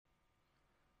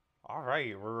All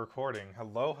right, we're recording.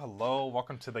 Hello, hello.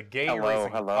 Welcome to the Gay Hello,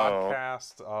 Racing hello.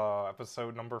 Podcast,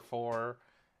 episode number 4.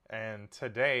 And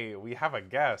today we have a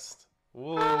guest.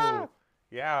 Woo! Ah,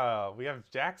 Yeah, we have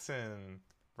Jackson.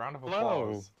 Round of Hello.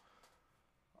 applause.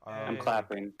 I'm Hey.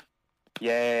 clapping.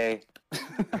 Yay.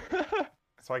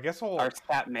 So I guess we'll. Our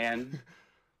stat man.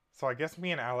 So I guess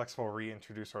me and Alex will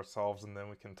reintroduce ourselves, and then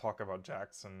we can talk about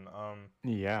Jackson.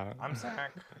 Yeah. I'm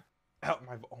Zach. Oh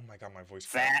my god, my voice.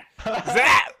 Zach.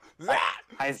 Zach. Zach.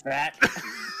 Hi, Zach.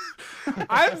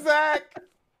 I'm Zach.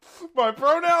 My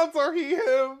pronouns are he,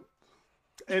 him.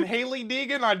 And Haley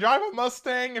Deegan, I drive a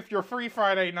Mustang if you're free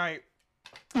Friday night.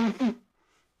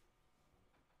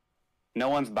 No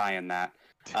one's buying that.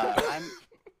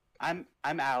 I'm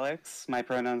Alex. My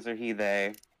pronouns are he,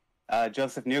 they.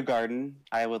 Joseph Newgarden.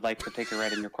 I would like to take a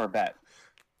ride in your Corvette.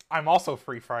 I'm also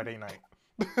free Friday night.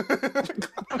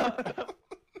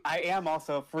 I am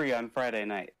also free on Friday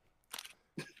night.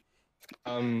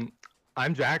 I'm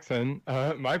Jackson.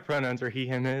 My pronouns are he,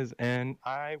 him, his, and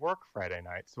I work Friday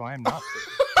night, so I am not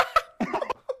free.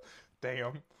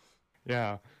 Damn.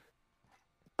 Yeah.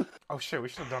 Oh shit, we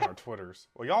should have done our Twitters.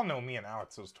 Well, y'all know me and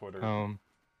Alex's Twitter. I'm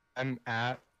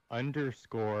at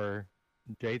 _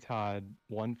 JTodd14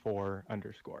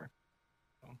 _. So,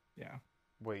 yeah.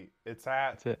 Wait, it's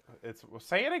at. That's it.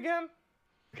 Say it again.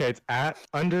 Okay, it's at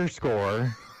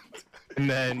 _ and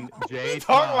then J.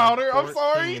 Talk louder, I'm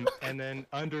sorry. And then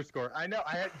underscore. I know.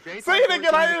 I had J. Say it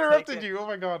again. I interrupted you. Oh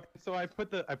my god. So I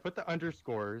put the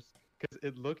underscores because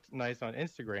it looked nice on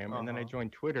Instagram, and then I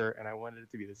joined Twitter, and I wanted it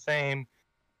to be the same,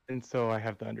 and so I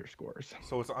have the underscores.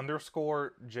 So it's _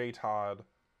 JTodd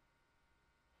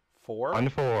 4?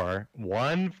 14.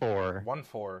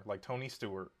 14, like Tony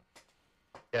Stewart.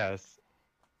 Yes.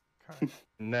 Okay.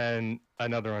 And then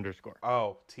another underscore.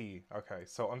 Oh, T. Okay,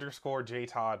 so _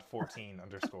 JTodd 14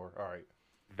 _. All right,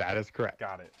 That is correct.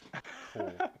 got it.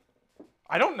 Cool.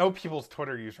 I don't know people's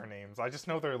Twitter usernames. I just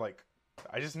know their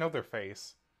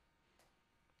face.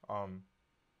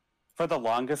 For the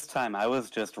longest time, I was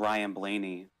just Ryan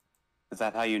Blaney. Is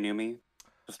that how you knew me?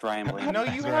 Just Ryan Blaney? No,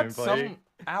 you Ryan had Blake. some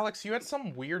Alex. You had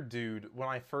some weird dude when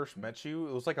I first met you.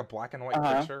 It was like a black and white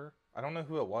picture. I don't know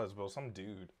who it was, but it was some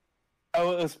dude.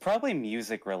 Oh, it was probably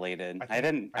music related. I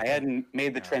hadn't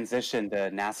made the transition to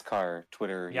NASCAR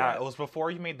Twitter Yeah, yet. it was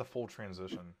before you made the full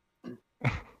transition.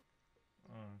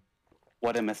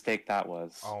 What a mistake that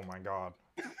was. Oh my god.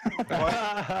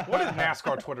 What did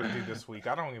NASCAR Twitter do this week?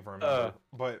 I don't even remember.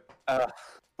 But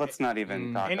Let's not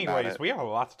even talk about anyways, it. we have a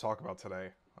lot to talk about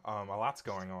today. A lot's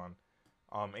going on.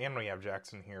 And we have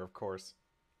Jackson here, of course.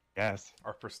 Yes.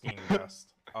 Our pristine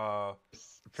guest.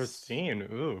 Pristine.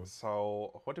 Ooh.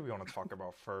 So, what do we want to talk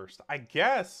about first? I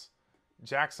guess,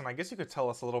 Jackson, you could tell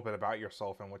us a little bit about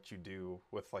yourself and what you do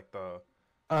with, like, the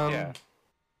thing.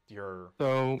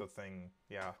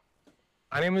 Yeah.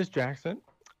 My name is Jackson.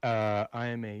 I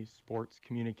am a sports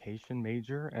communication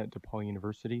major at DePaul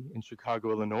University in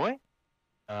Chicago, Illinois.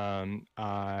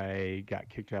 I got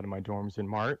kicked out of my dorms in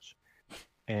March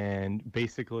and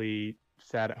basically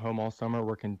sat at home all summer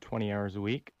working 20 hours a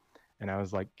week. And I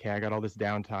was like, okay, I got all this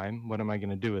downtime. What am I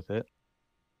going to do with it?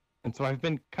 And so I've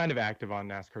been kind of active on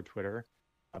NASCAR Twitter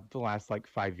the last like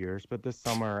 5 years. But this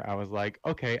summer I was like,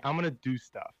 okay, I'm going to do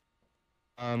stuff.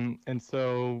 And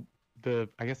so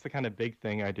I guess the kind of big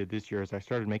thing I did this year is I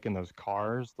started making those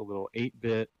cars, the little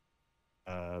 8-bit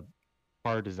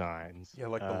car designs. Yeah,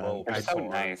 like the low. They're so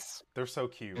nice. They're so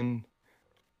cute. And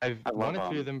I've I love wanted to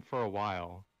do them. them for a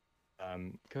while,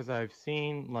 because I've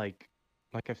seen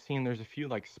there's a few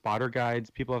like spotter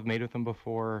guides people have made with them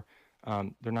before.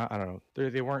 They're not, I don't know,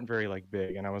 they weren't very like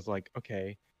big, and I was like,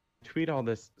 okay, tweet all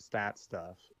this stat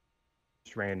stuff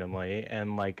just randomly,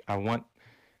 and like I want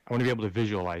to be able to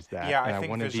visualize that. Yeah, and I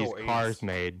think wanted visual these cars aids-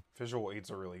 made. Visual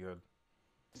aids are really good.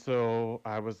 So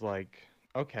I was like,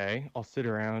 okay, I'll sit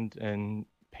around and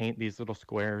paint these little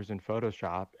squares in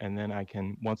Photoshop, and then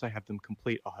once I have them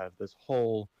complete, I'll have this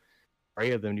whole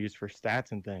array of them to use for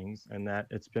stats and things, and that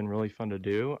it's been really fun to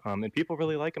do. And people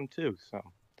really like them too. So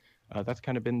that's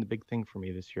kind of been the big thing for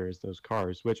me this year is those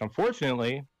cars, which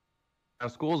unfortunately, now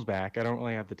school's back, I don't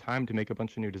really have the time to make a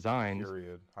bunch of new designs.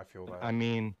 Period. I feel that. I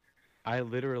mean, I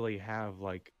literally have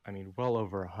well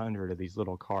over 100 of these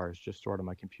little cars just stored on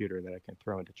my computer that I can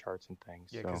throw into charts and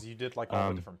things. Yeah, so, because you did like all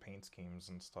the different paint schemes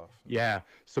and stuff. yeah.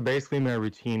 So basically my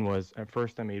routine was at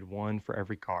first I made one for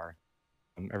every car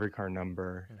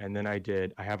number. And then I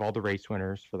have all the race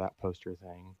winners for that poster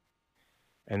thing.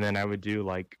 And then I would do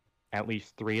like at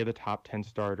least 3 of the top 10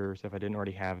 starters if I didn't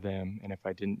already have them. And if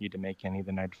I didn't need to make any,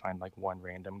 then I'd find like one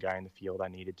random guy in the field I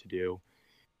needed to do.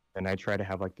 And I try to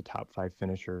have like the top 5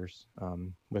 finishers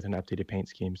with an updated paint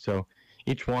scheme. So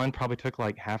Each one probably took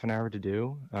like half an hour to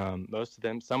do. Most of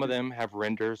them, some of them have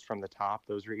renders from the top.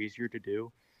 Those are easier to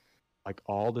do. Like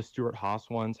all the Stuart Haas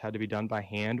ones had to be done by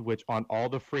hand, which on all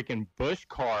the freaking Bush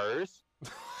cars,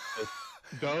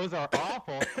 those are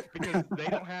awful because they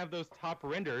don't have those top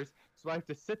renders. So I have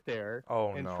to sit there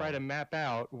and try to map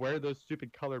out where those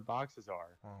stupid colored boxes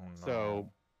are. Oh no. So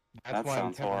that's That why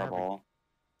sounds horrible.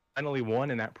 finally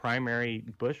won in that primary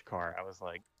Bush car. I was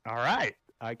like, all right,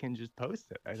 I can just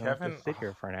post it. I don't have to sit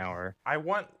here for an hour. I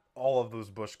want all of those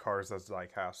Bush cars as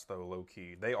diecast though, low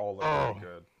key. They all look really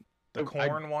good. The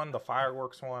corn one, the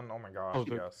fireworks one. Oh my gosh,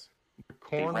 yes. The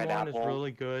corn one is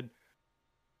really good.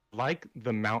 Like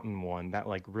the mountain one, that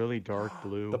like really dark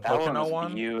blue. The That one Pocono was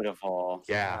one? beautiful.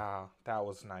 Yeah. That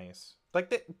was nice. Like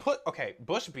they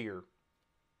Bush Beer,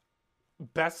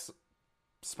 best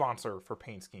sponsor for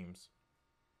paint schemes.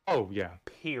 Oh yeah.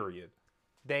 Period.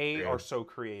 They are so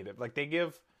creative. Like they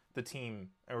give the team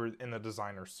and the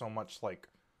designers so much like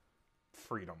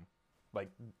freedom. Like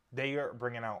they are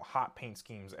bringing out hot paint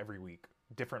schemes every week,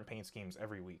 different paint schemes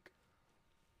every week,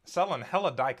 selling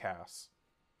hella die-casts.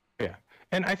 Yeah,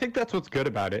 and I think that's what's good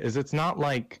about it is it's not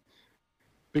like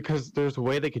because there's a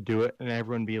way they could do it and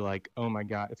everyone be like, oh my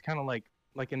god, it's kind of like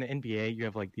in the NBA you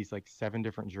have like these like 7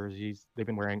 different jerseys they've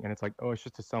been wearing and it's like, oh, it's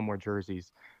just to sell more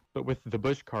jerseys. But with the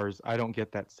Bush cars, I don't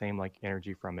get that same like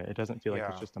energy from it. It doesn't feel like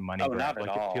it's just a money grab. Not at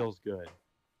like all. It feels good.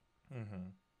 Mm-hmm.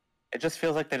 It just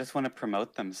feels like they just want to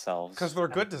promote themselves. Because they're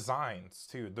good designs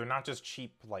too. They're not just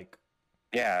cheap. Like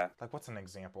what's an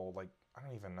example? Like I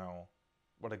don't even know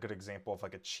what a good example of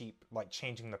like a cheap like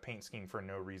changing the paint scheme for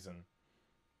no reason.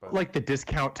 But like the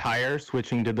discount tire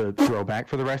switching to the throwback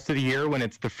for the rest of the year when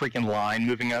it's the freaking line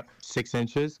moving up 6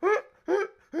 inches.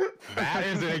 That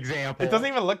is an example. It doesn't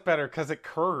even look better because it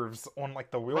curves on like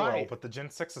the wheel well, but the Gen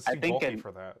 6 is too bulky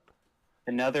for that.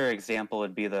 Another example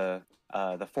would be the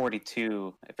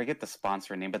 42. I forget the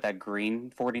sponsor name, but that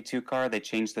green 42 car. They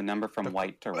changed the number from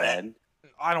white to red.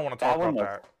 I don't want to talk about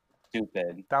that.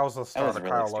 Stupid. That was the start of really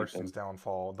Kyle stupid. Larson's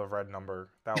downfall. The red number.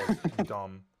 That was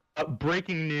dumb.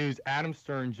 Breaking news: Adam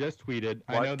Stern just tweeted.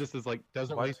 What? I know this is like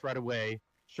doesn't release right away.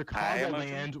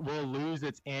 Chicagoland will lose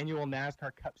its annual NASCAR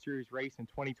Cup Series race in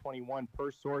 2021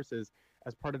 per sources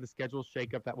as part of the schedule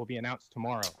shakeup that will be announced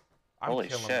tomorrow. I'm Holy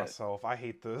killing shit. myself. I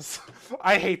hate this.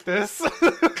 I hate this.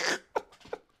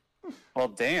 Well,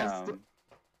 damn.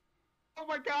 Oh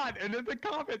my god! And in the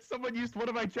comments, someone used one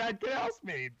of my Chad Chaos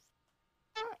memes.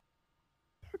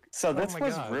 So this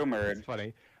was God. rumored. That's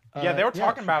funny. Yeah, they were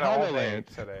talking about it all day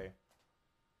Chicagoland. today.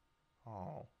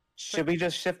 Oh. Should we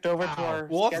just shift over to our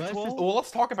schedule?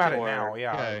 Let's talk about it Or- now.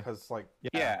 Yeah, Okay. because like.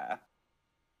 Yeah.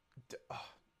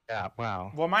 Yeah,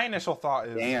 wow. Well, my initial thought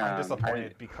is Damn, I'm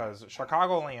disappointed because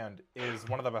Chicagoland is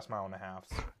one of the best mile and a halves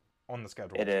on the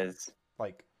schedule. It is.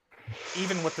 Like,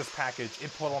 even with this package,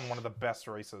 it put on one of the best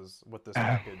races with this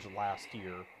package last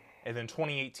year. And then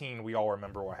 2018, we all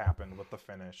remember what happened with the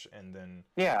finish. And then,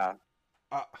 Yeah.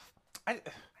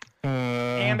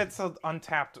 and it's an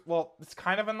untapped. Well, it's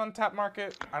kind of an untapped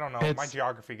market. I don't know. My It's-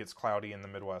 geography gets cloudy in the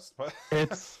Midwest, but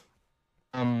It's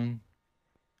as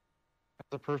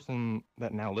a person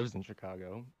that now lives in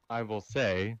Chicago, I will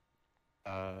say,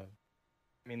 I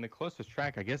mean the closest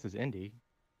track I guess is Indy,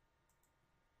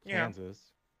 Yeah.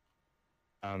 Kansas.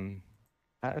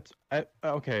 That's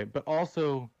okay, but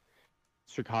also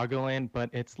Chicagoland, but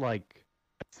it's like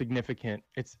significant.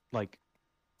 It's like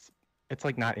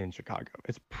not in Chicago.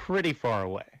 It's pretty far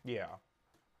away. yeah.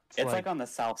 It's like on the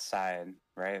south side,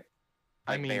 right?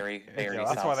 I Like mean, very, very yeah,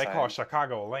 south That's why they call it side.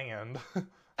 Chicagoland.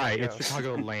 right. Yeah. It's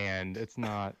Chicagoland. It's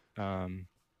not.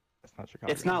 It's not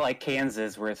Chicago. It's not like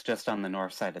Kansas where it's just on the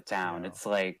north side of town. No. It's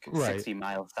like Right. 60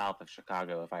 miles south of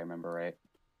Chicago, if I remember right.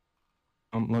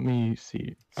 Let me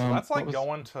see. So that's what like was-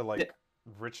 going to like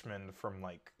Richmond from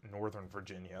like Northern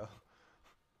Virginia.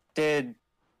 Did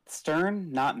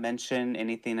Stern not mention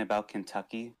anything about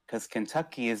Kentucky? Because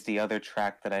Kentucky is the other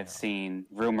track that I've seen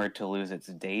rumored to lose its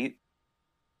date.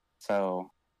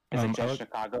 So is it just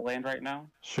Chicagoland right now?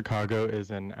 Chicago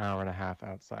is an hour and a half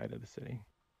outside of the city.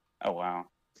 Oh, wow.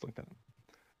 Let's look that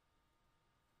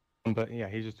up. But yeah,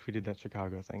 he just tweeted that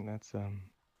Chicago thing. That's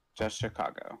Just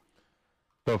Chicago.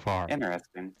 so far.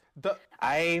 Interesting. The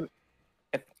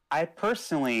I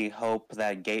personally hope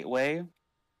that Gateway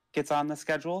gets on the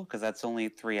schedule because that's only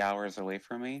 3 hours away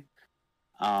from me.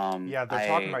 yeah, they're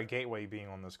talking about Gateway being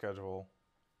on the schedule.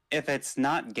 If it's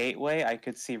not Gateway, I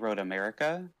could see Road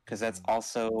America because that's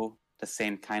also the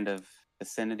same kind of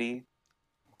vicinity.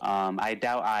 I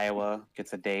doubt Iowa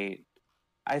gets a date.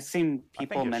 I've seen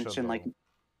people it should, mention like though.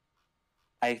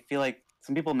 I feel like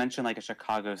some people mention like a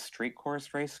Chicago street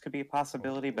course race could be a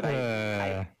possibility, but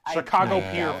I Chicago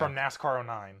highly Pier doubt- from NASCAR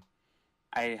 '09.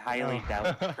 I highly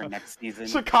doubt for next season.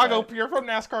 Chicago but Pier from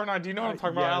NASCAR '09. Do you know what I'm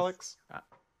talking about, yes. Alex?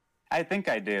 I think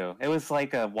I do. It was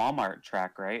like a Walmart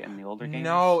track, right, in the older games?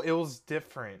 No, it was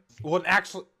different. Well,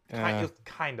 actually,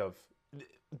 kind of.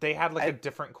 They had like a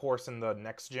different course in the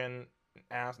next gen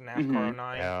NASCAR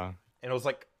 '09, Yeah. and it was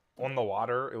like on the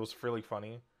water. It was really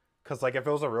funny because like if it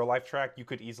was a real life track, you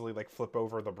could easily like flip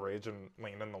over the bridge and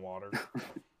land in the water.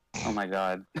 Oh my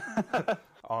god.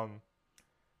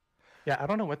 Yeah, I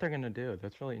don't know what they're gonna do.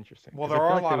 That's really interesting. Well, 'Cause there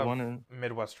I are feel a like lot they of wanna...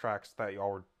 Midwest tracks that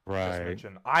y'all were just Right.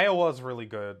 mentioned. Iowa's really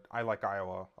good. I like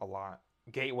Iowa a lot.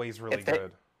 Gateway's really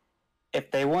good. If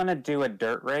they want to do a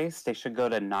dirt race, they should go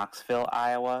to Knoxville,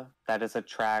 Iowa. That is a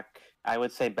track I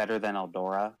would say better than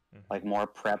Eldora, like more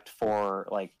prepped for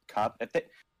like Cup.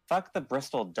 Fuck the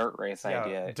Bristol dirt race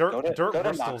idea. Dirt go to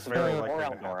Bristol's very Knoxville likely or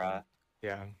to Eldora. happen.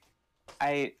 Yeah.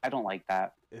 I don't like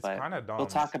that. It's kind of dumb. We'll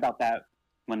talk about that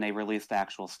when they release the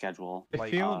actual schedule I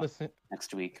feel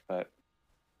next week. But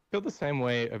feel the same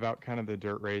way about kind of the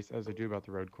dirt race as I do about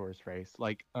the road course race.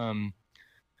 Like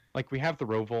we have the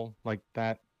Roval, like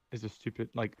that is a stupid,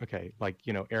 like, okay, like,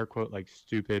 you know, air quote, like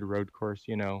stupid road course,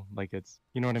 you know, like it's,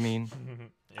 you know what I mean?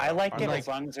 Yeah, I like it as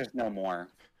long as there's no more.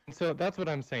 So that's what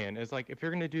I'm saying is like, if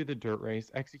you're going to do the dirt race,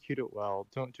 execute it well.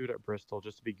 Don't do it at Bristol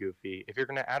just to be goofy. If you're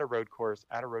going to add a road course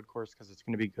because it's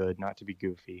going to be good, not to be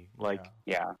goofy. Like,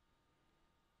 yeah.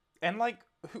 And like,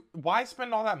 why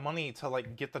spend all that money to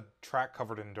like get the track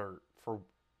covered in dirt for,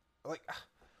 like,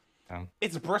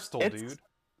 it's Bristol, dude.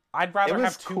 I'd rather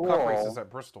have two cup races at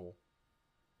Bristol.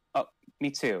 Oh,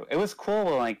 me too. It was cool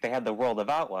when like they had the World of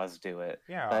Outlaws do it.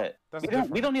 Yeah, but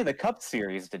we don't need the Cup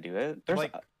Series to do it.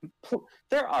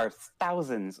 There are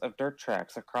thousands of dirt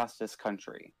tracks across this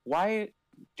country. Why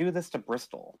do this to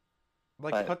Bristol?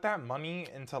 Like, put that money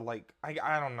into like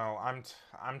I don't know.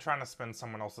 I'm trying to spend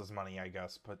someone else's money, I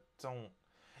guess, but don't.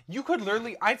 You could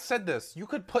literally. I said this. You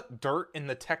could put dirt in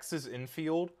the Texas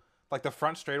infield, like the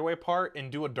front straightaway part,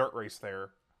 and do a dirt race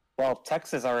there. Well,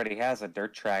 Texas already has a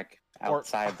dirt track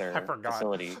outside their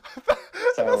facility.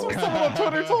 That's what someone on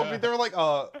Twitter told me. They were like,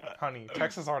 honey,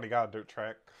 Texas already got a dirt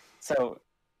track. So,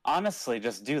 honestly,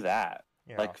 just do that.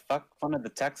 Yeah. Like, fuck one of the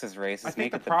Texas races. I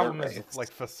think the problem is, like,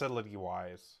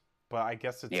 facility-wise. But I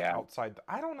guess it's outside.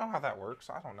 I don't know how that works.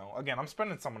 I don't know. Again, I'm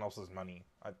spending someone else's money.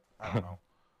 I don't know.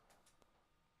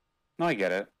 No, I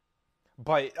get it.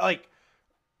 But, like,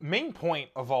 main point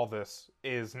of all this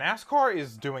is NASCAR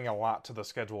is doing a lot to the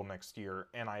schedule next year,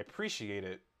 and I appreciate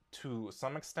it to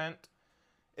some extent.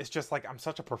 It's just like I'm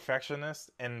such a perfectionist,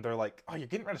 and they're like, "Oh, you're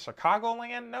getting rid of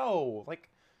Chicagoland?" No, like,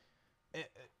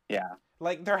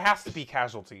 like there has to be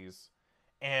casualties,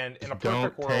 and in a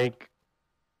perfect world,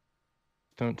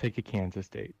 don't take a Kansas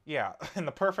date. Yeah, in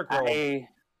the perfect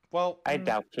world, I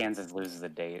doubt Kansas loses the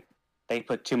date. They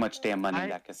put too much damn money in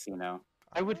that casino.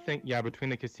 I would think, between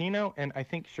the casino and I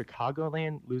think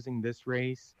Chicagoland losing this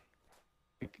race,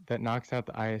 that knocks out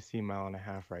the ISC mile and a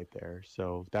half right there.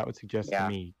 So that would suggest to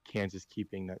me Kansas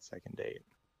keeping that second date.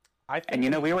 And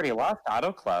we already lost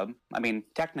Auto Club. I mean,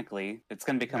 technically, it's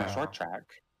going to become a short track.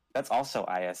 That's also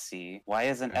ISC. Why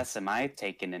isn't SMI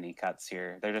taking any cuts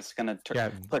here? They're just going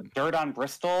to put dirt on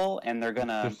Bristol, and they're going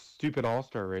to... The stupid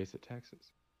all-star race at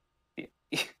Texas.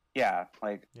 Yeah.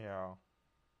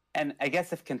 And I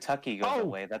guess if Kentucky goes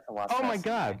away, that's a loss. Oh my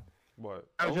God! What?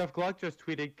 Jeff Gluck just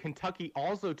tweeted Kentucky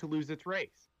also to lose its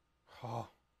race. Oh.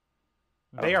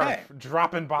 They are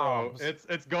dropping bombs.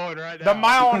 It's going right now. The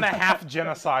mile and a half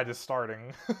genocide is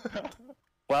starting.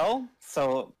 Well,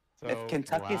 so if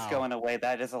Kentucky's going away,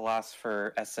 that is a loss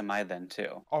for SMI then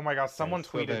too. Oh my God! Someone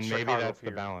tweeted then maybe that's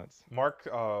the balance. Mark,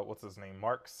 what's his name?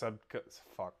 Mark Sebka.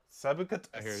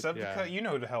 You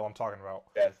know who the hell I'm talking about.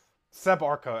 Yes. Seb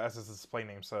Arca, as his display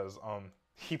name says,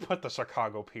 he put the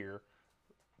Chicago Pier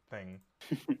thing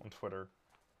on Twitter.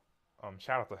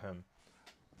 Shout out to him.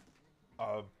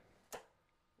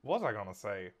 What was I gonna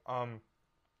say?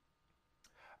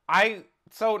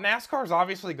 So NASCAR's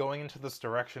obviously going into this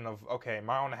direction of, okay,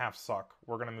 mile and a half suck.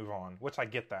 We're gonna move on, which I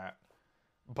get that,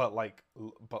 but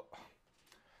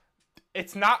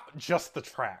it's not just the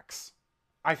tracks.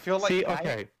 I feel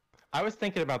like I was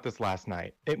thinking about this last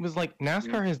night. It was like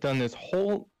NASCAR has done this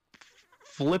whole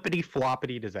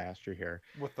flippity-floppity disaster here.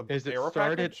 With the aero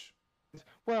package?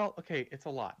 Well, okay, it's a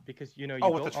lot because you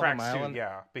built with the tracks too,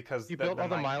 because you built all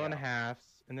the mile and a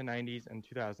halves in the 90s and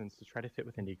 2000s to try to fit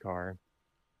with IndyCar,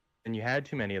 and you had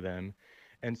too many of them,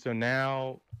 and so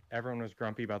now everyone was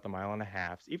grumpy about the mile and a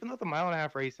halves, even though the mile and a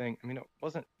half racing, I mean, it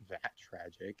wasn't that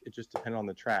tragic. It just depended on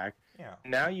the track. Yeah.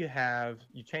 Now you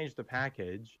changed the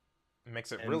package.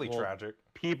 makes it And, really well, tragic.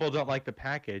 People don't like the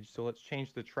package, so let's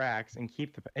change the tracks and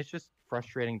keep the. It's just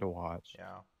frustrating to watch.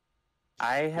 Yeah.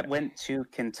 I went to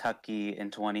Kentucky in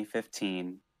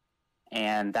 2015,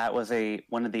 and that was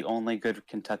one of the only good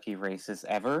Kentucky races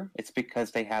ever. It's because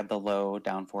they had the low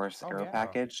downforce aero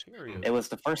package. Period. It was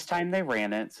the first time they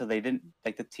ran it, so they didn't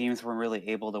like the teams weren't really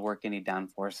able to work any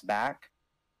downforce back.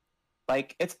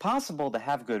 Like, it's possible to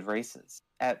have good races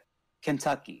at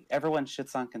Kentucky. Everyone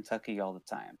shits on Kentucky all the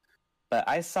time, but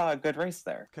I saw a good race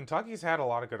there. Kentucky's had a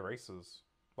lot of good races.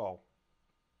 Well,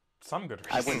 some good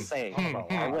races. I wouldn't say.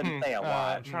 I wouldn't say a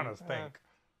lot. I'm trying to think.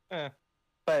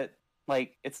 But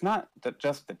like, it's not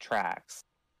just the tracks.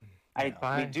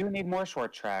 We do need more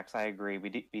short tracks. I agree.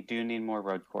 We do need more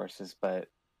road courses, but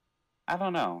I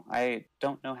don't know. I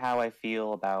don't know how I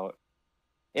feel about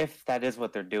if that is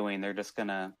what they're doing. They're just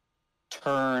gonna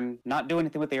not do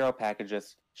anything with the aero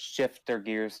packages, shift their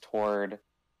gears toward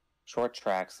short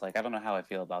tracks. Like, I don't know how I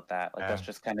feel about that. Like, that's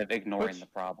just kind of ignoring the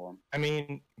problem. I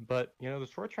mean, but the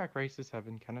short track races have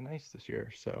been kind of nice this year.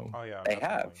 So Oh yeah, They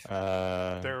definitely.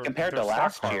 have. Compared they're to stock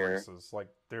last car year. races. Like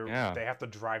they have to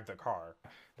drive the car.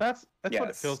 That's what it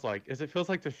Yes. feels like. It feels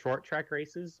like the short track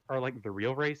races are like the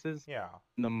real races. Yeah.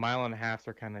 And the mile and a halves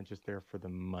are kind of just there for the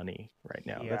money right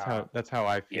now. Yeah. That's how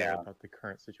I feel Yeah. about the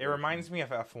current It situation. reminds me of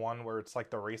F1 where it's like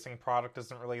the racing product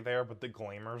isn't really there, but the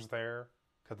glamour's there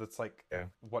because it's like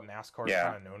what NASCAR is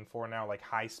kind of known for now, like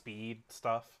high speed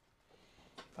stuff.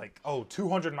 Like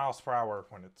 200 miles per hour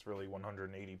when it's really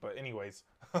 180. But anyways,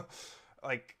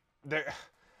 like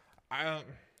I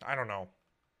don't know.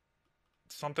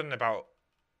 Something about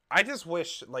I just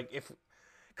wish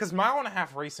because mile and a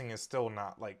half racing is still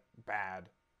not like bad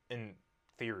in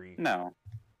theory. No.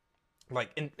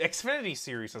 Like, in Xfinity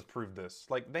Series has proved this.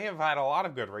 Like, they have had a lot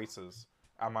of good races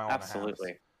at mile and a half.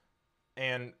 Absolutely.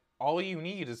 And all you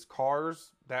need is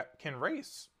cars that can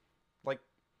race. Like,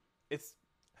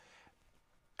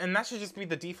 and that should just be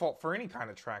the default for any kind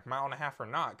of track, mile and a half or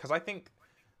not. Because I think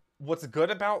what's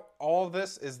good about all of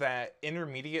this is that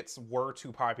intermediates were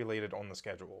too populated on the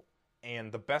schedule.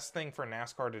 And the best thing for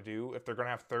NASCAR to do, if they're going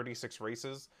to have 36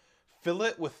 races, fill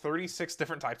it with 36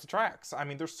 different types of tracks. I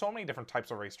mean, there's so many different types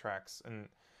of racetracks. And,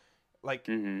 like,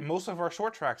 most of our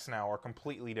short tracks now are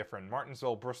completely different.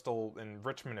 Martinsville, Bristol, and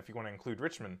Richmond, if you want to include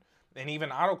Richmond. And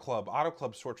even Auto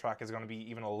Club's short track is going to be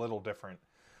even a little different.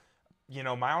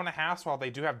 Mile and a half, while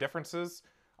they do have differences,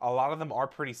 a lot of them are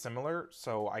pretty similar.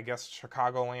 So I guess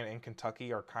Chicagoland and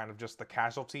Kentucky are kind of just the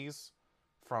casualties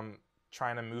from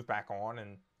trying to move back on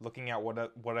and looking at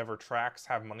whatever tracks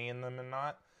have money in them and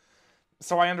not.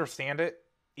 So I understand it,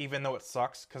 even though it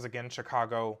sucks, because again,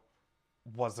 Chicago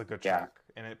was a good track,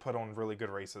 and it put on really good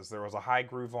races. There was a high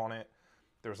groove on it,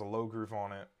 there was a low groove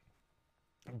on it,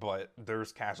 but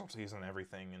there's casualties and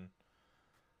everything, and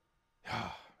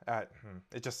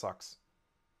it just sucks.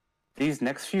 These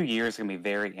next few years are going to be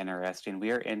very interesting.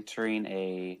 We are entering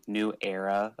a new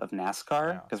era of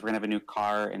NASCAR because we're going to have a new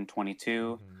car in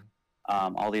 22.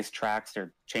 All these tracks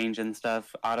are changing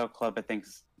stuff. Auto Club,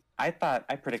 I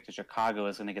predicted Chicago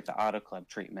was going to get the Auto Club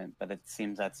treatment, but it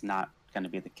seems that's not going to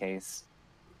be the case.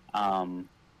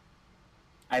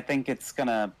 I think it's going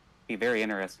to be very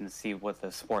interesting to see what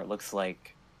the sport looks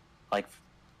like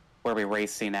where we're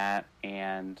racing at,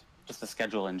 and just the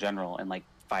schedule in general in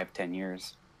 5-10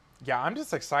 years. Yeah, I'm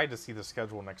just excited to see the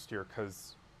schedule next year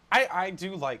because I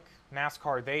do like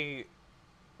NASCAR. They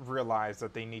realize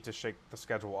that they need to shake the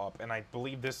schedule up, and I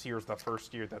believe this year is the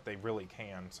first year that they really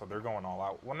can, so they're going all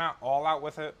out. Well, not all out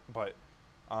with it, but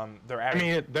they're adding.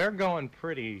 I mean, they're going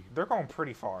pretty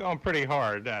far, going pretty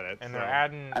hard at it, and they're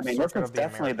adding. I mean, this is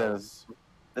definitely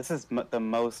this is the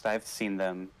most I've seen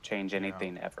them change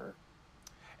anything ever.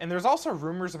 And there's also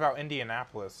rumors about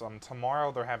Indianapolis.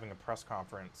 Tomorrow they're having a press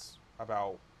conference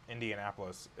about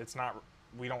Indianapolis. It's not.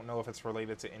 We don't know if it's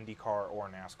related to IndyCar or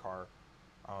NASCAR.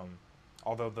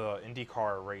 Although the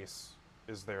IndyCar race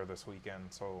is there this weekend,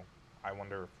 so I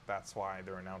wonder if that's why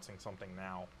they're announcing something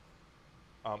now.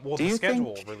 The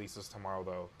schedule releases tomorrow,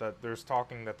 though. That there's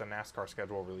talking that the NASCAR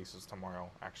schedule releases tomorrow,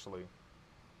 actually.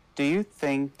 Do you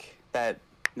think that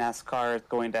NASCAR is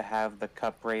going to have the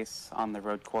Cup race on the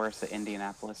road course at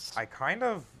Indianapolis? I kind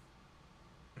of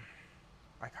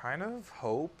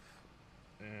hope.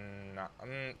 As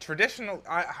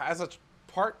a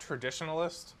part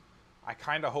traditionalist, I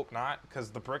kind of hope not, because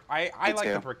the brick. I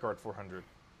like the Brickyard 400.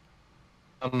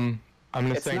 I'm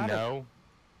gonna say no.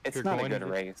 It's not a good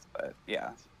race, but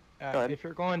yeah. If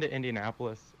you're going to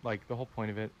Indianapolis, the whole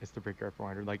point of it is the Brickyard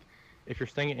 400. If you're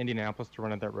staying in Indianapolis to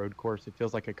run at that road course, it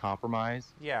feels like a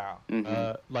compromise. Yeah.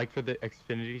 For the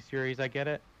Xfinity Series, I get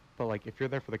it, but like if you're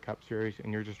there for the Cup Series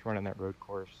and you're just running that road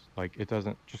course, like it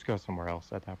doesn't just go somewhere else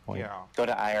at that point. Yeah. Go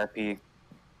to IRP.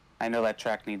 I know that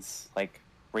track needs like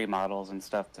remodels and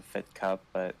stuff to fit Cup,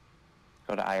 but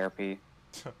go to IRP.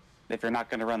 If you're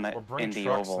not going to run the Or bring Indy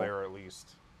trucks Oval, there at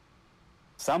least.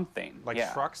 something Like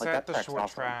yeah. trucks like at that the track's short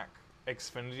awesome. track,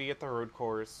 Xfinity at the road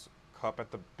course, Cup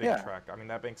at the big Yeah. track. I mean,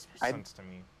 that makes sense to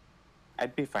me.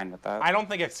 I'd be fine with that. I don't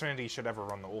think Xfinity should ever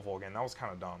run the oval again. That was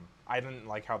kind of dumb. I didn't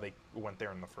like how they went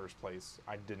there in the first place.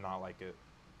 I did not like it.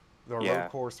 The road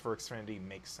course for Xfinity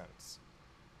makes sense.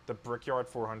 The Brickyard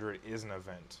 400 is an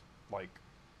event. Like,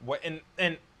 what?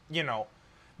 And you know,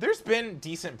 there's been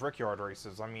decent Brickyard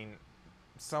races. I mean,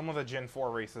 some of the Gen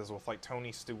 4 races with like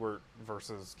Tony Stewart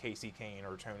versus Casey Kane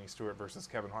or Tony Stewart versus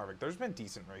Kevin Harvick. There's been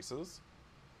decent races.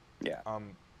 Yeah.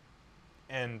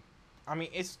 And I mean,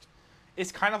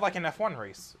 it's kind of like an F1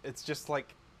 race. It's just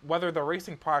like whether the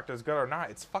racing product is good or not,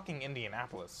 it's fucking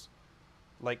Indianapolis.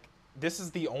 Like, this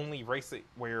is the only race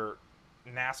where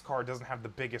NASCAR doesn't have the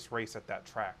biggest race at that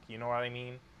track. You know what I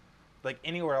mean? Like,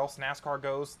 anywhere else NASCAR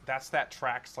goes, that's that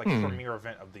track's like premier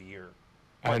event of the year.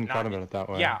 I hadn't thought about it that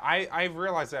way. Yeah, I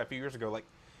realized that a few years ago. Like,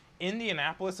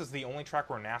 Indianapolis is the only track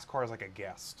where NASCAR is like a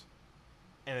guest,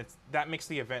 and that makes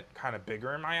the event kind of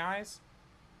bigger in my eyes.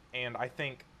 And I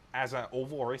think as an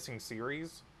oval racing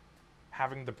series,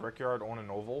 having the Brickyard on an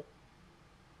oval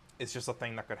is just a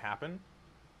thing that could happen.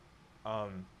 I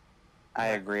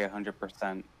agree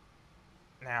 100%.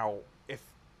 Now, if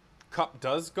Cup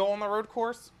does go on the road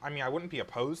course, I mean, I wouldn't be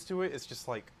opposed to it. It's just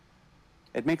like,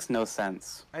 it makes no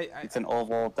sense. It's an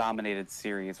oval-dominated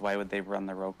series. Why would they run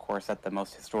the road course at the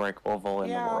most historic oval in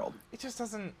the world? It just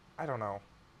doesn't. I don't know.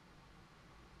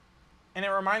 And it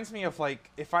reminds me of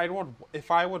like if I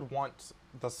would want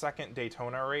the second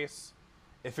Daytona race,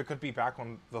 if it could be back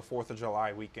on the 4th of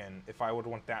July weekend, if I would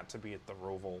want that to be at the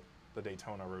Roval, the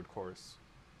Daytona road course,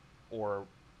 or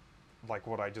like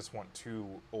would I just want 2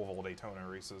 oval Daytona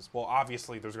races? Well,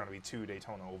 obviously there's going to be 2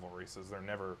 Daytona oval races. They're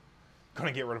never going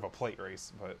to get rid of a plate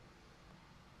race, but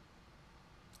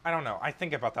I don't know. I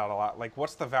think about that a lot. Like,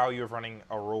 what's the value of running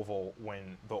a Roval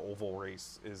when the oval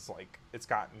race is like it's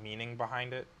got meaning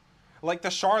behind it? Like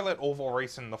the Charlotte oval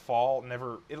race in the fall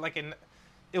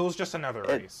it was just another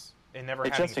race. It never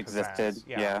had just any existed. pizzazz.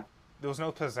 Yeah. There was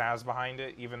no pizzazz behind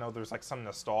it, even though there's like some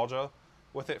nostalgia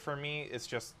with it for me. It's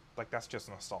just like that's just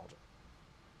nostalgia.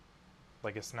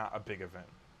 Like, it's not a big event.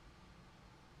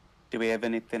 Do we have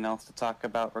anything else to talk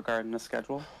about regarding the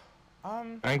schedule? I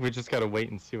think we just gotta wait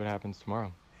and see what happens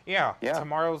tomorrow. Yeah.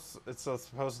 Tomorrow's it's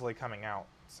supposedly coming out,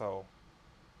 so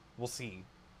we'll see.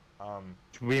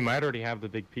 We might already have the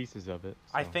big pieces of it.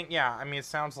 So. I think, yeah. I mean, it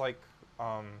sounds like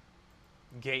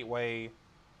Gateway,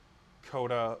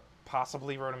 Coda,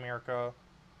 possibly Road America.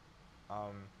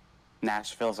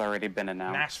 Nashville's already been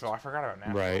announced. Nashville. I forgot about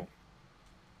Nashville. Right.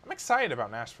 I'm excited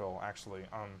about Nashville, actually.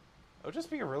 It would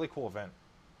just be a really cool event,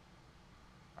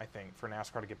 I think, for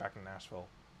NASCAR to get back to Nashville.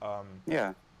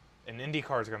 Yeah. And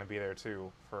IndyCar is going to be there,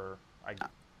 too, for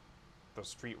the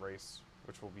street race,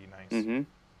 which will be nice. Mm-hmm.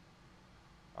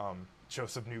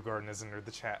 Joseph Newgarden has entered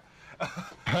the chat.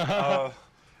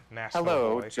 Nashville.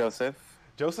 Hello, boy. Joseph.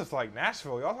 Joseph's like,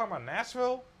 Nashville? Y'all talking about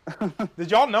Nashville? Did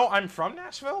y'all know I'm from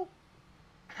Nashville?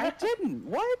 I didn't.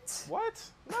 What? What?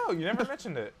 No, you never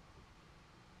mentioned it.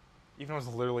 Even though it's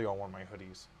literally on one of my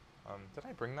hoodies. Did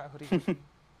I bring that hoodie?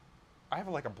 I have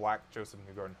like a black Joseph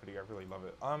Newgarden hoodie. I really love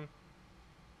it.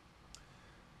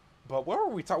 But what were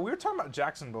we talking? We were talking about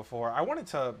Jackson before. I wanted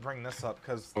to bring this up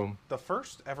because the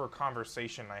first ever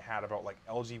conversation I had about like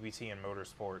LGBT and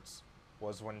motorsports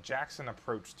was when Jackson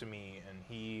approached me and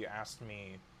he asked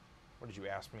me, what did you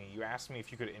ask me? You asked me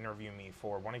if you could interview me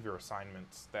for one of your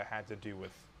assignments that had to do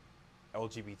with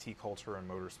LGBT culture and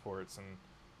motorsports, and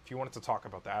if you wanted to talk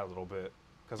about that a little bit,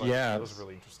 because it was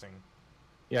really interesting.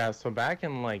 Yeah, so back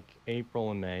in like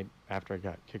April and May, after I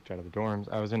got kicked out of the dorms,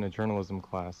 I was in a journalism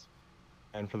class,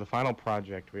 and for the final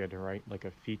project, we had to write like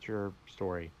a feature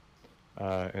story.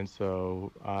 And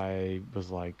so I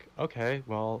was like, okay,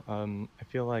 well, I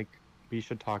feel like we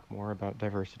should talk more about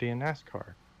diversity in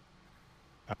NASCAR.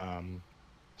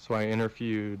 So I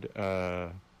interviewed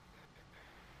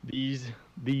these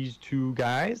 2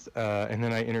 guys, and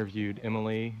then I interviewed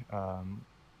Emily,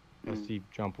 Steve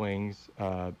Jump Wings,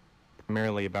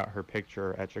 primarily about her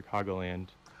picture at Chicagoland.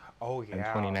 Oh yeah, in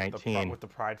 2019 with the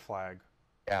pride flag.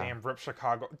 Yeah. Damn, rip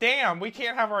Chicago. Damn, we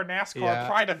can't have our NASCAR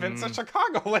pride events at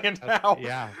Chicagoland now.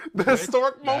 Yeah. The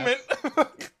historic moment.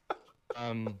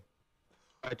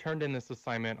 I turned in this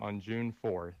assignment on June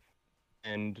 4th,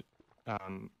 and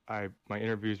my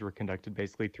interviews were conducted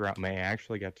basically throughout May. I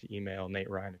actually got to email Nate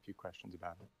Ryan a few questions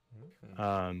about it.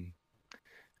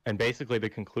 And basically the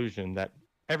conclusion that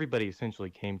everybody essentially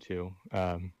came to,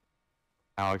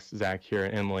 Alex, Zach here,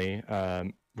 and Emily,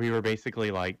 we were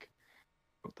basically like,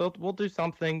 we'll do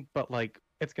something, but like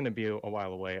it's going to be a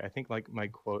while away. I think like my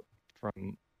quote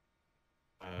from,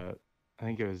 I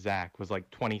think it was Zach, was like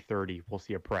 2030, we'll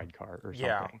see a Pride car or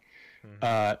something.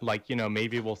 Yeah. Like, you know,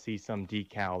 maybe we'll see some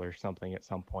decal or something at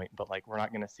some point, but like we're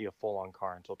not going to see a full-on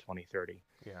car until 2030.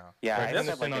 Yeah, Right, I this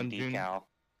said like a on decal.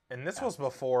 And this was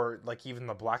before like even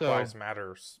the Black Lives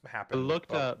Matters happened with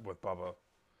Bubba.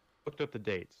 Looked up the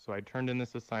dates. So I turned in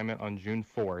this assignment on June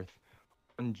 4th.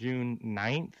 On June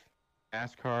 9th,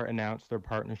 NASCAR announced their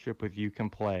partnership with You Can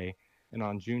Play, and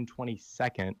on June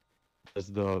 22nd was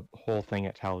the whole thing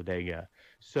at Talladega.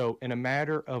 So in a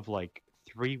matter of like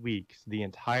 3 weeks, the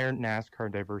entire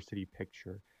NASCAR diversity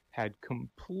picture had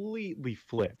completely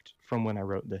flipped from when I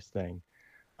wrote this thing.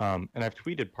 And I've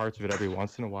tweeted parts of it every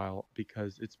once in a while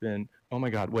because it's been, oh my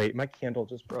God, wait, my candle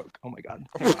just broke. Oh my God.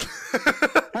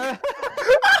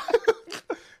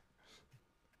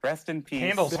 Rest in peace.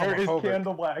 Candles. There is Homophobic.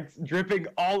 candle wax dripping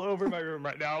all over my room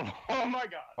right now. Oh my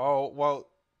God. Oh, well,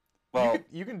 Well,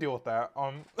 you can deal with that.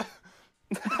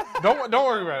 Don't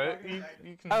worry about it.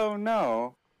 You can. oh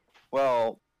no.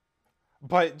 Well,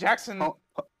 But Jackson,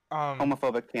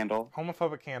 homophobic candle.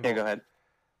 homophobic candle. Yeah, go ahead.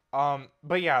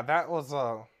 But yeah, that was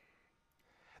a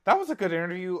good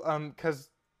interview. Because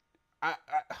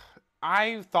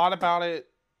I thought about it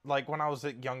like when I was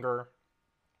younger.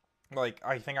 Like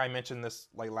I think I mentioned this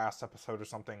like last episode or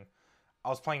something. I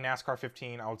was playing NASCAR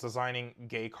 15. I was designing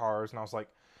gay cars, and I was like,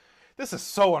 this is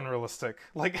so unrealistic.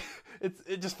 Like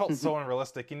it just felt so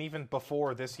unrealistic. And even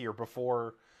before this year,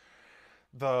 before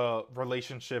the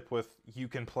relationship with You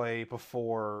Can Play,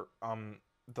 before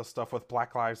the stuff with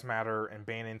Black Lives Matter and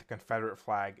banning the Confederate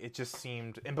flag, it just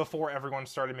seemed, and before everyone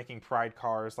started making pride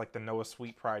cars like the Noah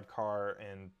Sweet pride car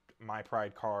and my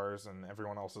pride cars and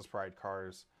everyone else's pride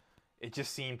cars, it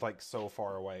just seemed like so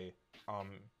far away.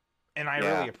 And I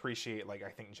really appreciate, like, I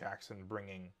think Jackson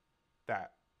bringing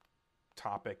that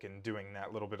topic and doing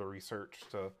that little bit of research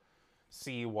to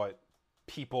see what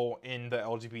people in the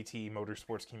LGBT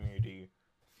motorsports community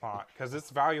thought, because it's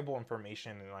valuable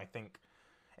information. And I think,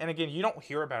 and again, you don't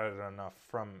hear about it enough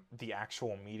from the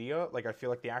actual media. Like, I feel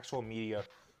like the actual media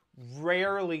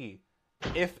rarely,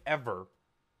 if ever,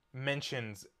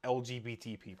 mentions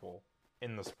LGBT people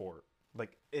in the sport.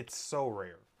 Like, it's so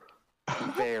rare.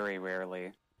 Very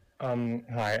rarely.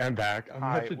 Hi, I'm back.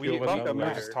 Hi, we were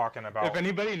just talking about. If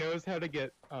anybody knows how to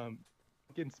get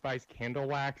spice candle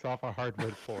wax off a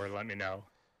hardwood floor, let me know.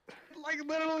 Like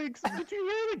literally, did you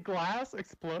hear the glass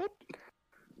explode?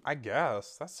 I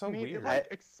guess that's so weird. It like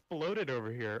exploded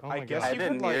over here. Oh my guess God. I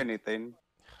didn't hear anything.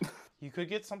 You could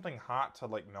get something hot to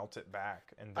like melt it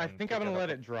back, and then I think I'm gonna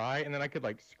let it dry, and then I could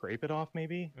like scrape it off,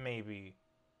 maybe. Maybe.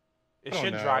 It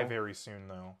should dry very soon,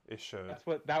 though. It should.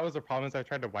 That was the problem. Is I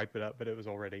tried to wipe it up, but it was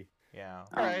already. Yeah.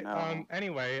 All right. No.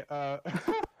 Anyway.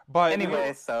 But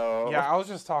anyway, so yeah, I was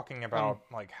just talking about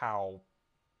like how,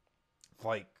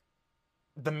 like,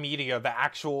 the media, the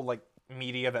actual like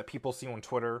media that people see on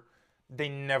Twitter, they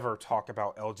never talk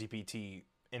about LGBT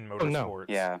in motorsports.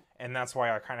 Yeah. And that's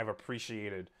why I kind of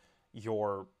appreciated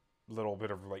your little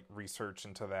bit of like research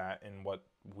into that and what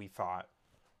we thought.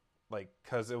 Like,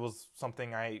 because it was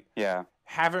something I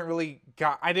didn't really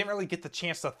get the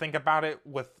chance to think about it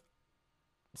with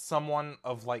someone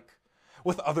of like,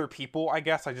 with other people, I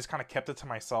guess. I just kind of kept it to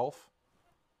myself.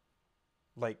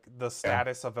 Like, the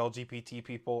status of LGBT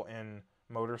people in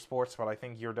motorsports, but I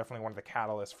think you're definitely one of the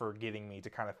catalysts for getting me to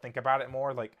kind of think about it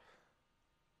more. Like,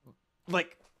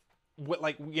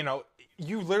 you know,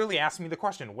 you literally asked me the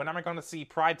question, when am I going to see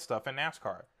Pride stuff in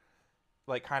NASCAR?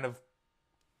 Like, kind of,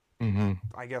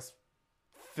 I guess,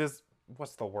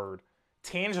 what's the word?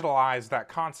 Tangibilize that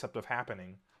concept of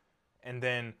happening. And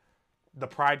then the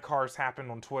Pride cars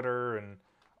happened on Twitter, and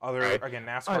again,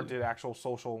 NASCAR did actual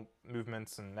social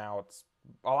movements, and now it's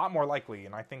a lot more likely,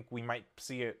 and I think we might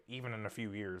see it even in a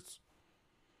few years.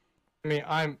 I mean,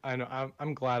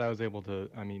 I'm glad I was able to,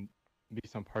 be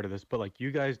some part of this, but like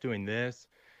you guys doing this,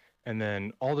 and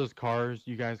then all those cars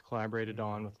you guys collaborated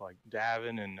on with like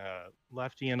Davin and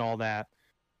Lefty and all that.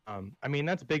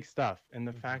 That's big stuff, and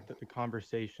the fact that the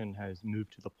conversation has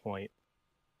moved to the point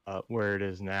where it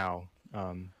is now.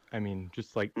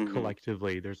 Just like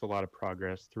collectively, there's a lot of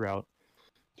progress throughout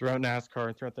NASCAR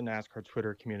and throughout the NASCAR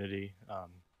Twitter community.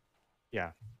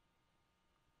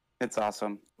 It's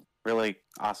awesome. Really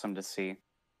awesome to see.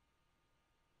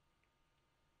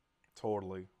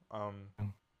 Totally. But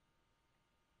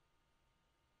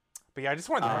yeah, I just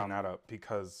wanted to bring that up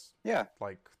because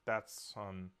like that's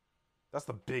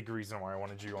the big reason why I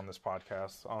wanted you on this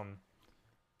podcast.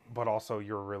 but also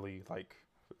you're really like,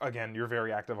 again, you're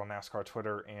very active on NASCAR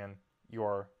Twitter, and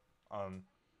you're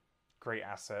great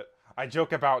asset. I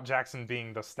joke about Jackson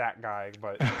being the stat guy,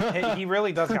 but he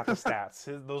really does got the stats.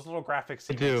 Those little graphics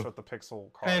he makes with the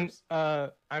pixel cars.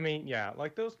 And I mean, yeah,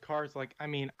 like those cars. Like, I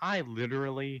mean, I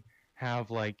literally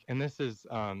have like, and this is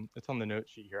it's on the note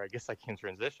sheet here. I guess I can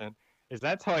transition. Is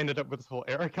that's how I ended up with this whole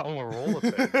Eric Almirola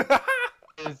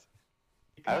thing? Is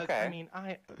because Okay. I mean,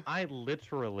 I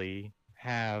literally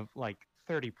have like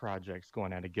 30 projects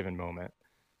going at a given moment.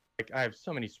 Like, I have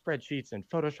so many spreadsheets and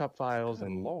Photoshop files Good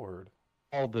and Lord.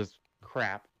 all this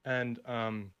crap, and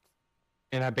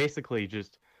I basically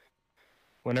just,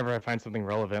 whenever I find something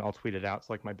relevant, I'll tweet it out.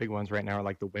 So like my big ones right now are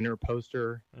like the winter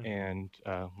poster and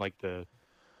like the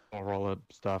Almirola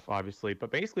stuff, obviously.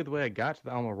 But basically, the way I got to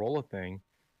the Almirola thing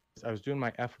is I was doing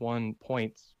my F1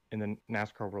 points in the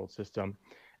NASCAR World System,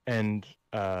 and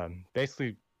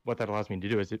basically what that allows me to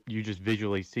do is you just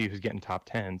visually see who's getting top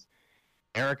tens.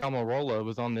 Eric Almirola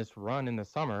was on this run in the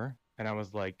summer, and I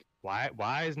was like,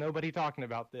 why is nobody talking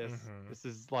about this? This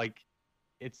is like,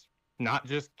 it's not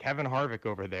just Kevin Harvick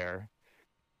over there.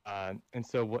 And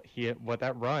so what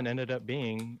that run ended up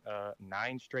being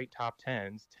 9 straight top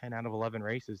tens, 10 out of 11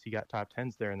 races. He got top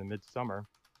tens there in the midsummer.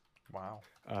 Wow.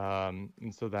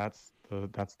 And so that's the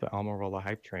Almirola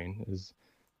hype train, is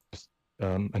just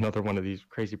another one of these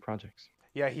crazy projects.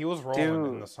 Yeah, he was rolling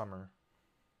in the summer.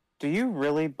 Do you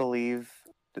really believe,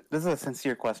 this is a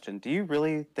sincere question, do you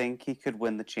really think he could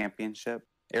win the championship,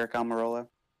 Eric Almirola?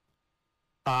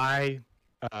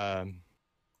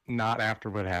 Not after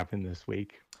what happened this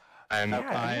week. He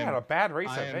had a bad race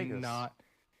at Vegas.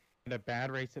 A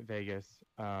bad race at Vegas,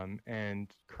 and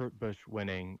Kurt Busch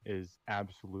winning is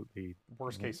absolutely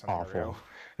worst case scenario. Awful.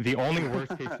 The only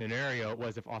worst case scenario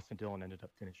was if Austin Dillon ended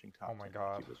up finishing top. Oh my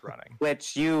God, he was running.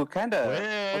 Which you kind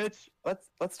of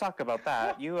let's talk about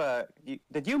that.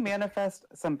 Did you manifest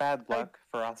some bad luck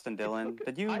for Austin Dillon?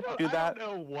 Did you do that? I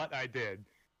don't know what I did.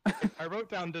 I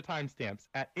wrote down the timestamps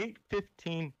at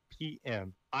 8:15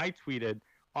 p.m. I tweeted,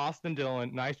 Austin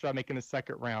Dillon, nice job making the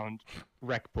second round.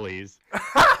 Wreck, please.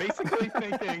 Basically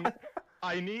thinking,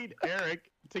 I need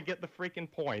Eric to get the freaking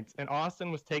points. And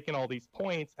Austin was taking all these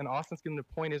points, and Austin's going to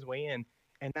point his way in.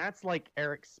 And that's like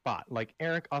Eric's spot. Like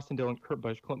Eric, Austin Dillon, Kurt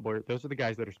Busch, Clint Boyer, those are the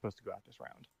guys that are supposed to go out this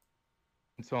round.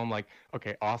 And so I'm like,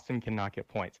 okay, Austin cannot get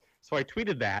points. So I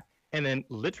tweeted that, and then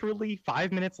literally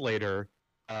 5 minutes later,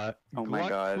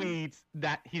 Gluck tweets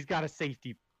that he's got a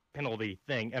safety penalty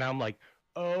thing. And I'm like,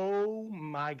 oh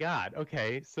my God.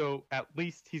 Okay, so at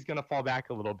least he's going to fall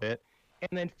back a little bit.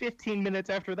 And then 15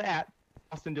 minutes after that,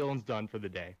 Austin Dillon's done for the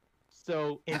day.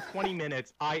 So in 20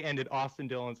 minutes, I ended Austin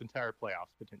Dillon's entire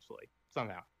playoffs, potentially,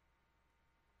 somehow.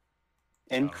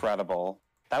 Incredible.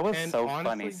 That was so honestly,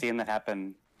 funny seeing that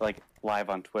happen like live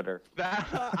on Twitter.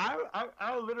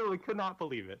 I literally could not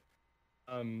believe it.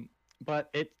 But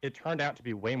it turned out to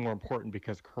be way more important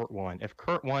because Kurt won. If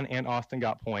Kurt won and Austin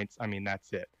got points, I mean,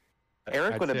 that's it.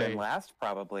 Eric would have been last,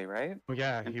 probably, right? Well,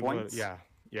 yeah, he would.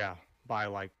 Yeah, by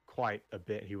like quite a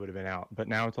bit, he would have been out. But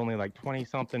now it's only like 20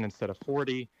 something instead of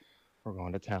 40. We're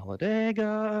going to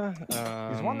Talladega.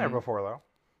 He's won there before,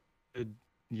 though.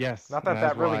 Yes. Not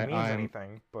that really means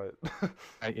anything, but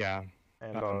yeah.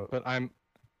 And but I'm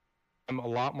a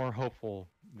lot more hopeful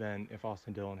than if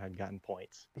Austin Dillon had gotten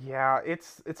points. Yeah,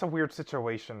 it's a weird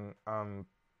situation.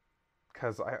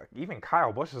 Because even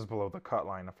Kyle Busch is below the cut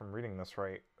line, if I'm reading this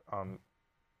right.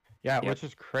 Which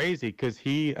is crazy because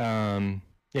he's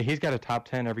got a top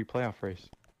 10 every playoff race.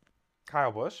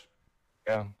 Kyle Busch?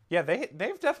 Yeah,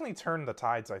 they've definitely turned the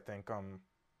tides, I think.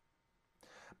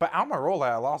 But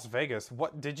Almirola at Las Vegas,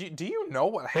 do you know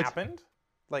what happened?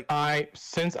 Like,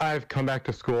 since I've come back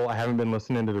to school, I haven't been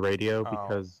listening to the radio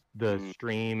because the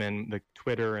stream and the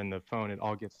Twitter and the phone, it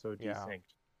all gets so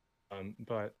desynced.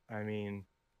 But I mean,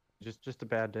 just a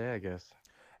bad day, I guess.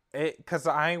 Because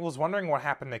I was wondering what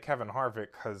happened to Kevin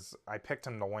Harvick, because I picked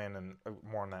him to win, and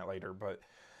more on that later. But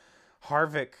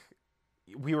Harvick,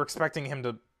 we were expecting him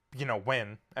to,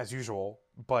 win as usual.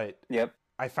 But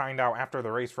I find out after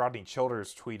the race, Rodney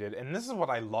Childers tweeted, and this is what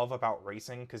I love about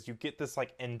racing, because you get this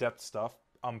like in-depth stuff.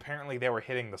 Apparently they were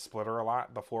hitting the splitter a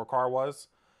lot. The floor car was,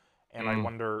 and I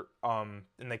wonder, and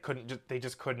they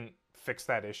just couldn't fix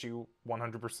that issue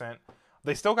 100%.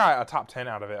 They still got a top 10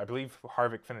 out of it. I believe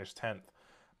Harvick finished 10th.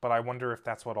 But I wonder if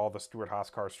that's what all the Stewart-Haas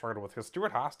cars struggled with. Because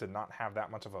Stewart-Haas did not have that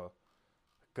much of a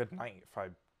good night, if I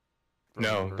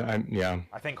remember.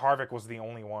 I think Harvick was the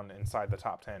only one inside the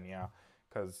top 10,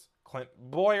 Because Clint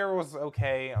Boyer was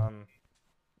okay,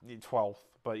 12th.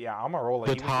 But yeah, Almirola.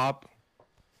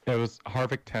 It was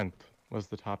Harvick 10th was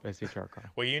the top SHR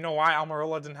car. Well, you know why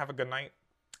Almirola didn't have a good night?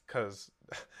 because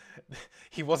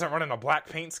he wasn't running a black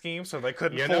paint scheme, so they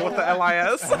couldn't fool with the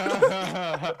LIS.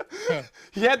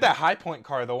 He had that High Point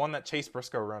car, the one that Chase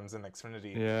Briscoe runs in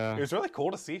Xfinity. Yeah. It was really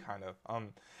cool to see, kind of.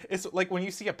 It's like when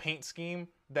you see a paint scheme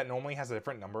that normally has a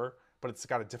different number, but it's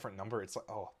got a different number. It's like,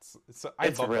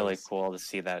 it's really cool to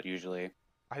see that usually.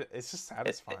 It's just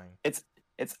satisfying. It's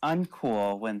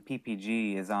uncool when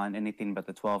PPG is on anything but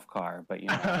the 12 car, but you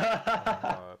know. Oh my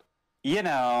God. You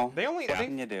know, they've only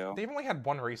had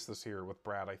one race this year with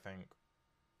Brad, I think.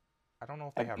 I don't know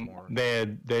if they have more.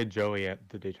 They had Joey at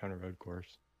the Daytona Road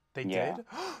Course. They did?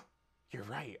 You're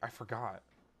right. I forgot.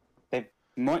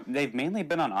 They've mainly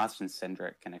been on Austin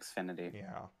Cindric and Xfinity.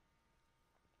 Yeah.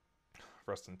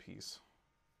 Rest in peace.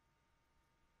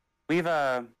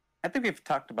 I think we've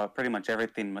talked about pretty much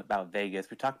everything about Vegas.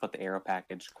 We talked about the aero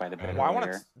package quite a bit Well, earlier. I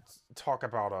want to talk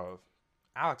about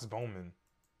Alex Bowman.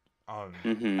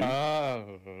 Him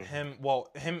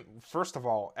first of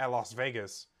all at Las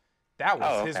Vegas, that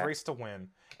was his race to win,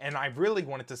 and I really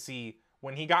wanted to see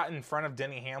when he got in front of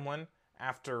Denny Hamlin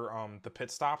after the pit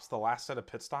stops, the last set of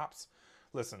pit stops.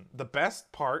 Listen, the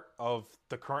best part of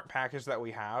the current package that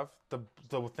we have, the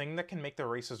thing that can make the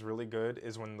races really good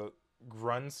is when the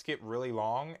runs get really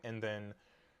long and then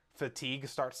fatigue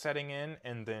starts setting in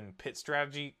and then pit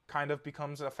strategy kind of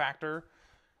becomes a factor.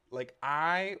 Like,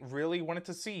 I really wanted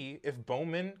to see if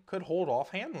Bowman could hold off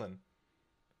Hamlin.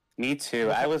 Me too.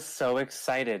 I was so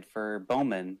excited for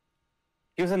Bowman.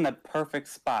 He was in the perfect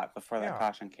spot before that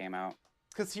caution came out.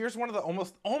 Because here's one of the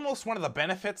almost one of the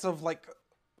benefits of like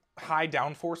high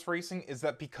downforce racing is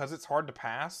that because it's hard to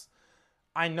pass,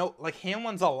 I know like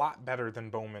Hamlin's a lot better than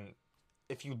Bowman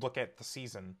if you look at the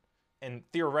season. And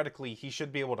theoretically, he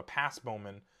should be able to pass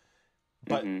Bowman.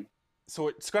 But so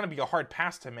it's going to be a hard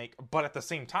pass to make, but at the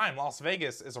same time, Las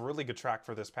Vegas is a really good track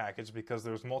for this package because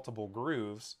there's multiple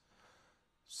grooves.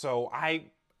 So I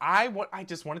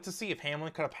just wanted to see if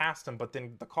Hamlin could have passed him, but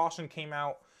then the caution came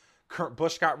out. Kurt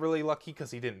Busch got really lucky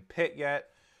because he didn't pit yet.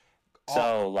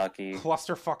 So lucky.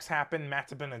 Clusterfucks happened.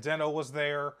 Matt Benedetto was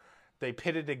there. They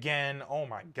pitted again. Oh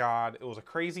my God. It was a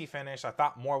crazy finish. I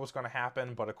thought more was going to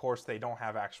happen, but of course they don't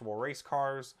have actual race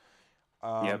cars.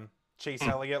 Chase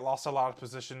Elliott lost a lot of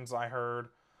positions, I heard.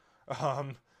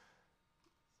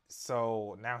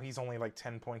 So now he's only like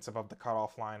 10 points above the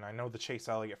cutoff line. I know the Chase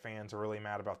Elliott fans are really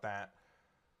mad about that.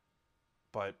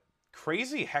 But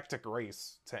crazy hectic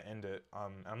race to end it.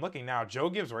 I'm looking now. Joe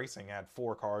Gibbs Racing had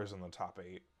 4 cars in the top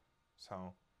 8.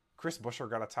 So Chris Buescher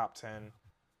got a top 10.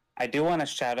 I do want to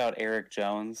shout out Eric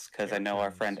Jones because I know our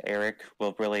friend Eric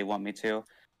will really want me to.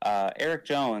 Eric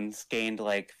Jones gained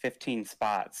like 15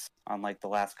 spots on like the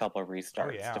last couple of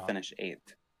restarts to finish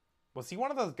 8th. Was he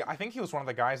one of those? I think he was one of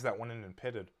the guys that went in and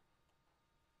pitted.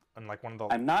 And like one of the.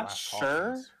 I'm not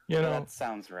sure. You know, that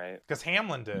sounds right. Because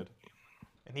Hamlin did,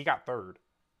 and he got 3rd.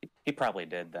 He probably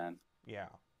did then. Yeah.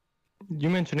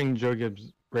 You mentioning Joe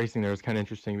Gibbs Racing there was kind of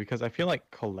interesting because I feel like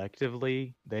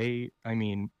collectively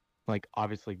like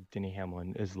obviously Denny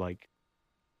Hamlin is like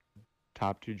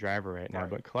top 2 driver right now,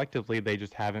 but collectively they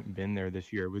just haven't been there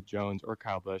this year with Jones or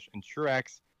Kyle Busch and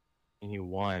Truex, and he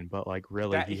won, but like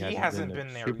really he hasn't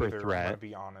been there super either, threat. To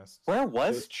be honest, where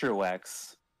was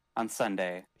Truex on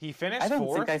Sunday? He finished 4th. I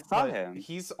don't think I saw him.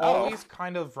 He's always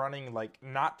kind of running like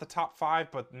not the top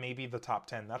 5, but maybe the top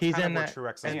 10. That's kind of where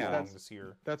Truex is going this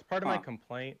year. That's part of my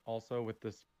complaint also with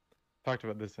this. Talked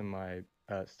about this in my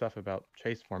stuff about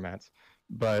chase formats.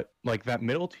 But like that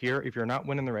middle tier, if you're not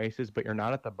winning the races, but you're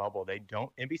not at the bubble,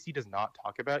 NBC does not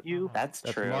talk about you. That's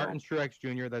true. Martin Truex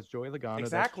Jr., that's Joey Logano,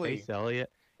 exactly. That's Chase Elliott.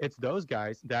 It's those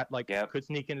guys that could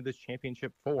sneak into this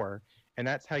championship 4. And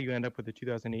that's how you end up with the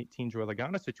 2018 Joey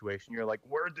Logano situation. You're like,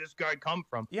 where'd this guy come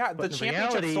from? Yeah, but the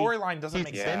championship storyline doesn't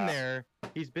make sense.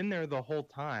 He's been there the whole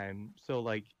time. So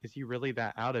like, is he really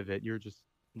that out of it? You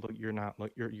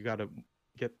got to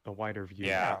get a wider view.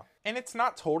 Yeah. And it's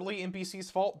not totally NBC's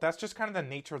fault. That's just kind of the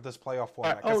nature of this playoff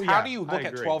format. Because how do you look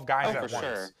at 12 guys at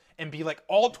once and be like,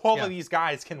 all 12 of these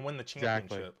guys can win the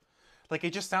championship? Exactly. Like,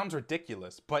 it just sounds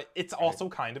ridiculous, but it's also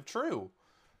kind of true.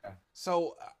 Yeah.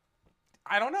 So,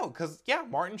 I don't know, because,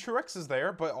 Martin Truex is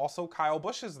there, but also Kyle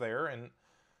Busch is there, and,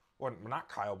 well, not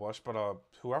Kyle Busch, but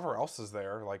whoever else is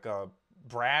there. Like,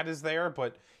 Brad is there,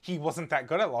 but he wasn't that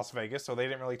good at Las Vegas, so they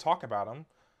didn't really talk about him.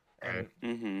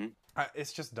 And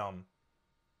it's just dumb.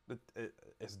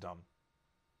 It's dumb.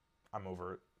 I'm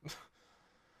over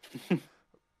it.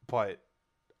 But,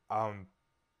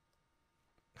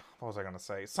 what was I going to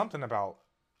say? Something about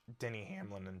Denny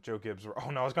Hamlin and Joe Gibbs. Oh,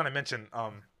 no, I was going to mention,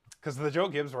 because the Joe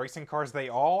Gibbs racing cars, they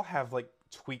all have, like,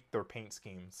 tweaked their paint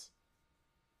schemes.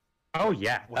 Oh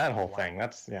yeah, with that whole black. thing.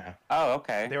 That's yeah. Oh,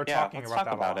 okay. They were Yeah, talking let's about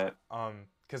talk that about a lot.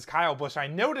 Because Kyle Busch, I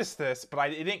noticed this,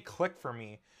 but it didn't click for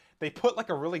me. They put like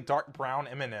a really dark brown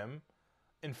M&M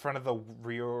in front of the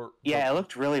rear. Yeah, it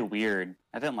looked really weird.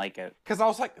 I didn't like it. Because I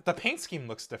was like, the paint scheme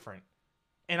looks different,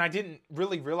 and I didn't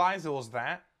really realize it was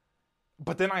that.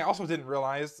 But then I also didn't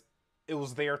realize it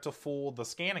was there to fool the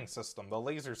scanning system, the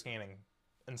laser scanning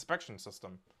inspection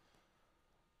system.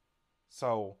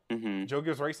 So Joe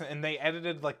Gibbs Racing, and they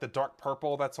edited like the dark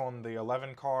purple that's on the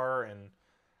 11 car, and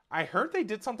I heard they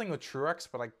did something with Truex,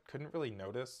 but I couldn't really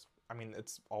notice. I mean,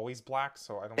 it's always black,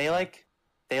 so I don't.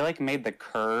 They made the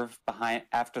curve behind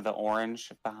after the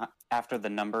orange after the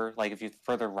number. Like if you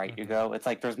further right you go, it's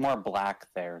like there's more black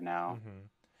there now.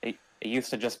 It used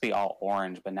to just be all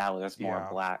orange, but now there's more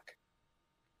black.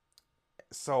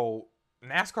 So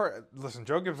NASCAR, listen,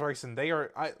 Joe Gibbs Racing, they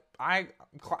are I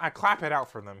clap it out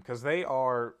for them because they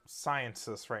are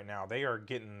scientists right now. They are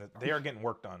getting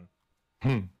work done.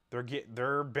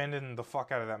 They're bending the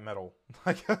fuck out of that metal.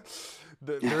 Like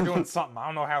they're doing something. I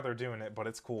don't know how they're doing it, but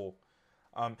it's cool.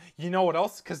 You know what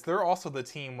else? Because they're also the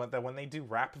team that when they do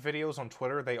rap videos on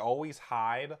Twitter, they always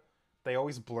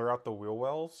blur out the wheel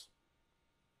wells,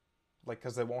 like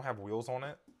because they won't have wheels on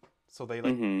it. So they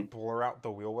blur out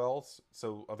the wheel wells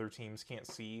so other teams can't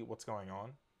see what's going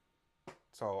on.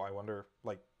 So I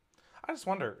just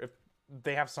wonder if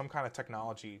they have some kind of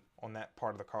technology on that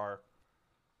part of the car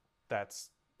that's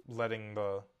letting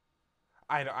the...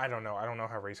 I don't know. I don't know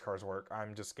how race cars work.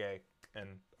 I'm just gay,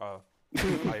 and I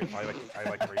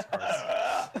like race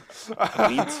cars.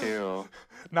 Me too.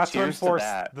 Not to enforce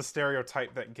the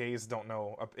stereotype that gays don't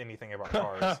know anything about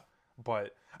cars.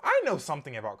 But I know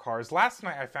something about cars. Last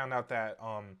night I found out that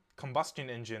combustion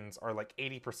engines are like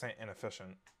 80%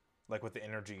 inefficient, like with the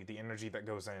energy that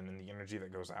goes in and the energy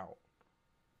that goes out.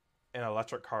 And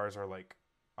electric cars are like,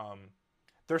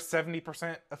 they're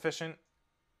 70% efficient.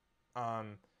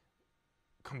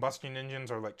 Combustion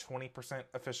engines are like 20%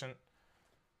 efficient.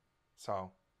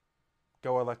 So,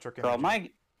 go electric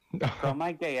energy. Girl,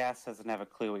 my gay ass doesn't have a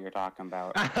clue what you're talking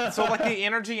about. So like the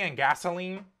energy in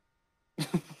gasoline.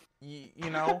 You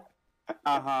know?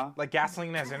 Like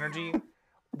gasoline has energy.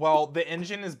 Well, the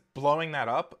engine is blowing that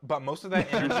up, but most of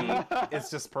that energy is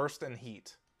dispersed in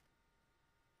heat.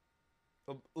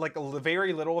 Like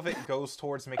very little of it goes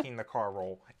towards making the car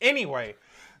roll. Anyway,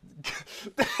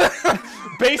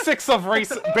 basics of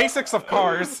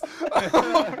cars.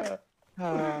 Oh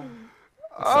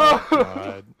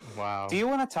God. Wow. Do you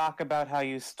want to talk about how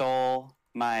you stole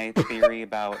my theory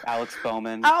about Alex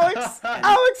Bowman? Alex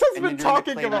has been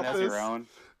talking about this. Own?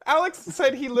 Alex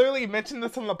said he literally mentioned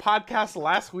this on the podcast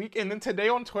last week, and then today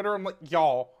on Twitter, I'm like,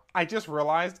 y'all, I just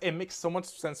realized it makes so much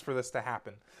sense for this to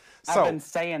happen. So, I've been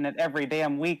saying it every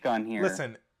damn week on here.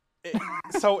 Listen,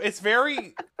 so it's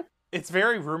very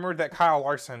rumored that Kyle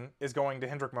Larson is going to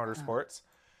Hendrick Motorsports.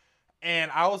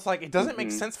 And I was like, it doesn't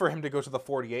make sense for him to go to the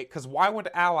 48, because why would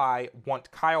Ally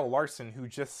want Kyle Larson, who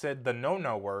just said the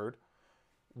no-no word,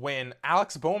 when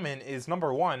Alex Bowman is,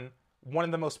 number one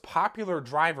of the most popular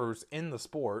drivers in the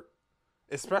sport,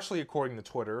 especially according to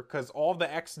Twitter, because all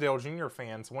the ex-Dale Jr.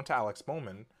 fans went to Alex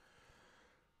Bowman.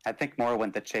 I think more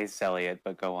went to Chase Elliott,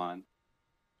 but go on.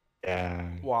 Yeah.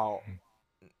 Well,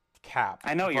 cap.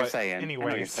 I know what you're saying.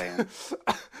 Anyways.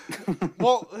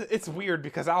 Well, it's weird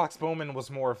because Alex Bowman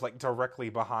was more of like directly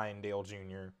behind Dale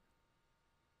Jr.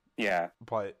 Yeah.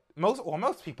 But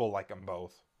most people like them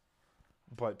both.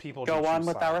 But people go on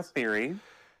with sides. our theory.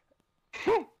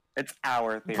 It's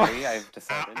our theory. I've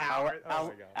decided.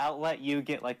 I'll let you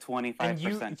get like 25%. And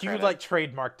you like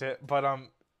trademarked it, but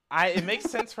it makes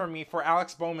sense for me for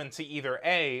Alex Bowman to either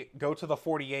A, go to the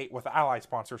 48 with Ally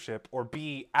sponsorship, or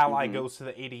B, Ally goes to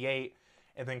the 88,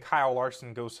 and then Kyle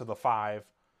Larson goes to the 5.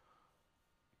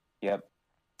 Yep.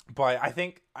 But I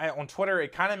think on Twitter,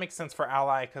 it kind of makes sense for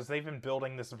Ally because they've been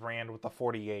building this brand with the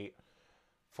 48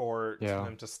 for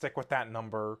them to stick with that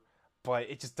number. But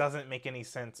it just doesn't make any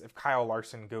sense if Kyle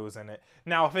Larson goes in it.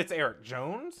 Now, if it's Eric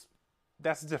Jones,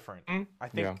 that's different. I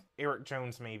think Eric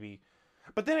Jones maybe.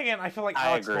 But then again, I feel like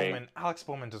Alex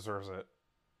Bowman deserves it.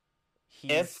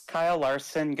 If Kyle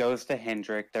Larson goes to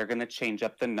Hendrick, they're going to change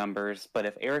up the numbers. But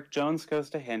if Eric Jones goes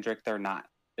to Hendrick, they're not.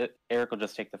 Eric will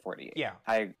just take the 48. Yeah.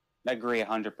 I agree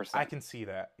 100%. I can see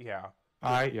that, yeah.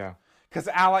 Yeah.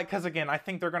 Because again, I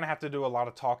think they're going to have to do a lot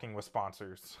of talking with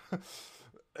sponsors.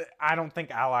 I don't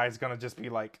think Ally is going to just be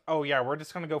like, oh yeah, we're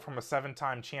just going to go from a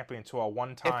 7-time champion to a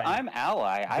 1-time. If I'm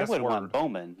Ally, I would want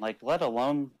Bowman. Like, let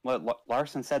alone what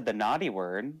Larson said, the naughty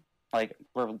word. Like,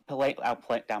 we're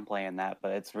downplaying that,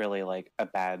 but it's really like a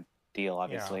bad deal,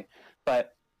 obviously. Yeah.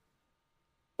 But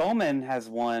Bowman has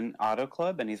won Auto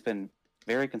Club, and he's been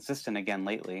very consistent again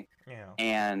lately. Yeah.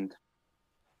 And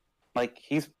like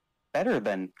he's better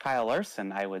than Kyle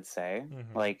Larson, I would say,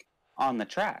 like on the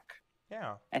track.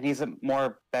 Yeah. And he's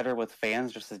more better with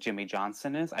fans, just as Jimmy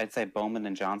Johnson is. I'd say Bowman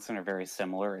and Johnson are very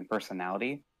similar in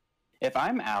personality. If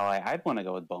I'm Ally, I'd want to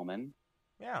go with Bowman.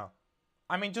 Yeah.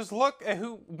 I mean, just look at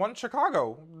who won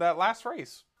Chicago that last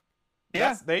race.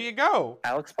 Yeah. There you go.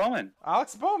 Alex Bowman.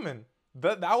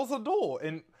 That was a duel.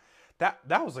 And that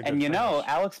was a good And finish.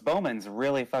 Alex Bowman's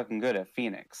really fucking good at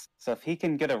Phoenix. So if he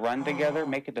can get a run together,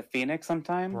 make it to Phoenix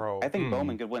sometime, Bro. I think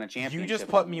Bowman could win a championship. You just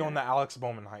put me on the Alex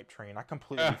Bowman hype train. I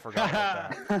completely forgot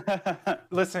about that.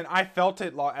 Listen, I felt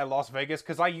it at Las Vegas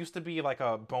because I used to be like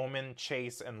a Bowman,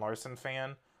 Chase, and Larson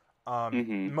fan.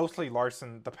 Mostly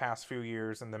Larson the past few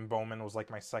years, and then Bowman was like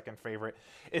my second favorite,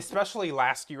 especially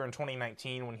last year in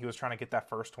 2019 when he was trying to get that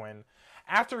first win.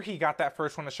 After he got that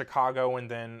first one at Chicago, and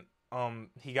then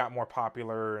he got more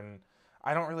popular, and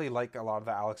I don't really like a lot of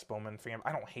the Alex Bowman fans.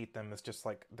 I don't hate them. It's just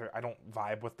like I don't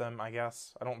vibe with them, I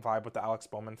guess. I don't vibe with the Alex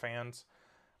Bowman fans.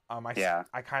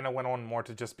 I kind of went on more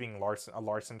to just being a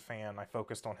Larson fan. I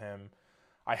focused on him.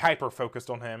 I hyper-focused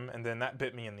on him, and then that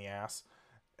bit me in the ass.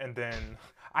 And then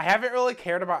I haven't really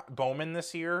cared about Bowman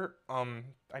this year.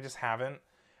 I just haven't.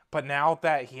 But now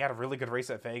that he had a really good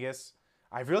race at Vegas,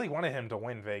 I really wanted him to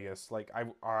win Vegas. Like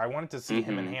I wanted to see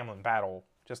him and Hamlin battle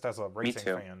just as a racing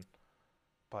fan.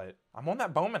 But I'm on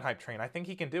that Bowman hype train. I think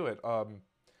he can do it.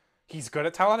 He's good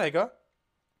at Talladega.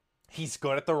 He's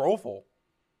good at the Roval.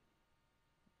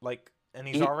 Like, and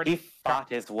he fought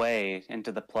his way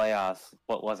into the playoffs.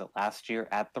 What was it, last year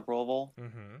at the Roval?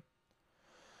 Mm-hmm.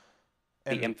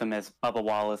 The infamous Bubba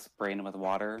Wallace brain with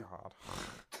water. God.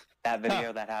 That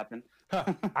video that happened.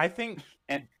 I think.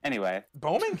 Anyway,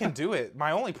 Bowman can do it. My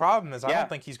only problem is I don't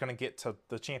think he's going to get to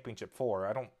the championship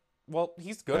 4. Well,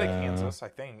 he's good at Kansas, I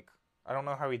think. I don't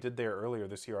know how he did there earlier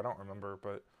this year. I don't remember,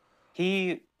 but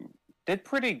he did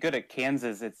pretty good at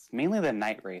Kansas. It's mainly the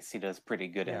night race he does pretty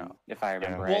good in, if I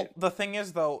remember right. Well, the thing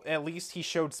is, though, at least he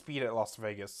showed speed at Las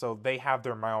Vegas, so they have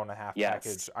their mile-and-a-half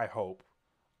package, I hope.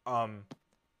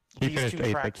 He finished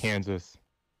 8th at Kansas.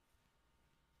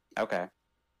 Okay.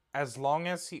 As long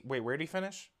as he... Wait, where did he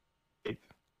finish? 8th.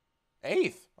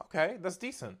 8th? Okay, that's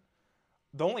decent.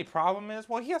 The only problem is,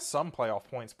 well, he has some playoff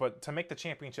points, but to make the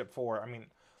championship 4, I mean,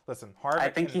 listen, Harvick... I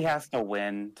think he has to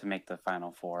win to make the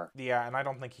final 4. Yeah, and I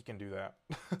don't think he can do that.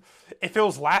 If it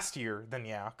was last year, then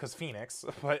yeah, because Phoenix,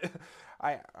 but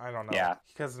I don't know. Yeah.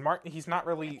 Because he's not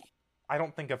really... I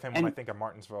don't think of him when I think of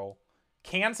Martinsville.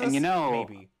 Kansas, and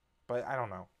maybe, but I don't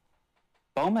know.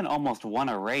 Bowman almost won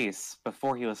a race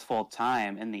before he was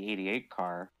full-time in the 88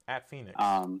 car. At Phoenix.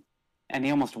 And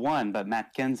he almost won, but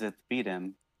Matt Kenseth beat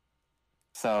him.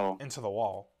 So... Into the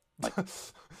wall.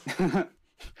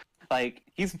 Like,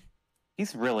 he's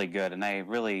really good, and I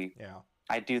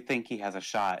do think he has a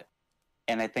shot.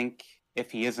 And I think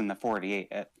if he is in the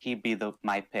 48, he'd be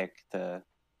my pick to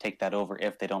take that over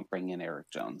if they don't bring in Eric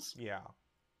Jones. Yeah.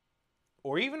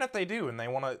 Or even if they do and they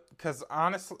want to, because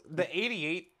honestly, the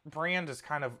 88 brand is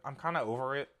I'm kind of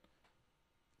over it.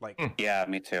 Like, yeah,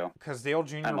 me too. Because Dale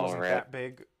Jr. wasn't that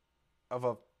big of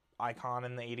a icon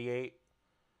in the 88.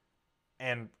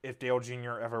 And if Dale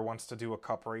Jr. ever wants to do a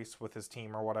cup race with his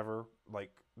team or whatever,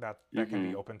 like that can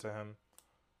be open to him.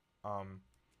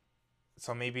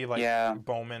 So maybe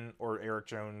Bowman or Eric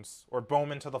Jones, or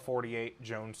Bowman to the 48,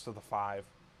 Jones to the 5.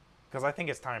 Because I think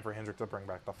it's time for Hendrick to bring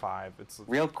back the 5.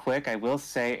 Real quick, I will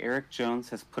say Eric Jones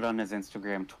has put on his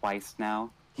Instagram twice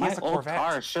now. His old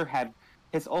cars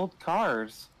his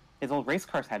old race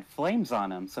cars had flames on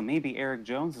them, so maybe Eric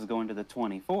Jones is going to the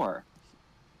 24.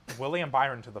 William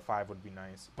Byron to the 5 would be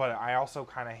nice, but I also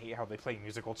kind of hate how they play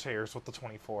musical chairs with the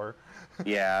 24.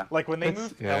 Yeah. Like when they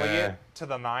moved Elliott to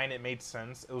the 9, it made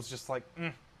sense. It was just like,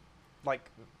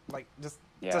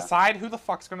 decide who the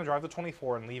fuck's going to drive the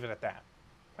 24 and leave it at that.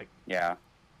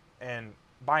 And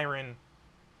Byron...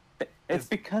 It's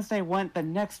because they want the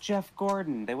next Jeff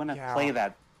Gordon. They want to play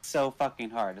that so fucking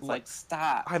hard. It's like,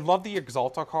 stop. I love the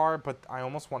Exalta car, but I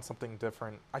almost want something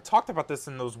different. I talked about this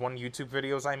in those one YouTube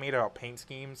videos I made about paint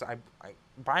schemes.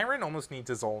 Byron almost needs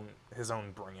his own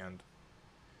brand.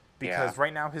 Because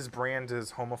right now his brand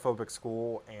is homophobic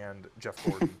school and Jeff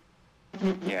Gordon.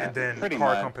 And then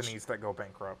car companies that go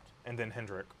bankrupt. And then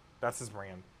Hendrick. That's his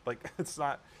brand. Like, it's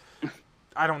not...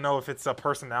 I don't know if it's a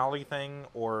personality thing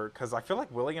or... Because I feel like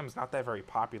William's not that very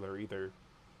popular either.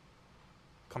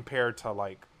 Compared to,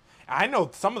 like... I know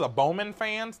some of the Bowman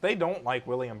fans, they don't like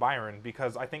William Byron.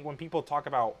 Because I think when people talk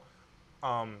about,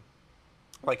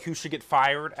 like, who should get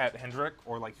fired at Hendrick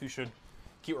or, like, who should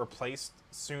get replaced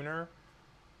sooner,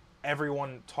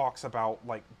 everyone talks about,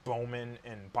 like, Bowman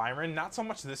and Byron. Not so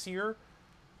much this year.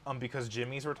 because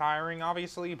Jimmy's retiring,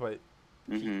 obviously, but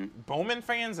Mm-hmm. Bowman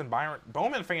fans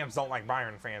don't like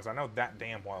Byron fans. I know that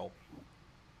damn well.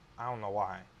 I don't know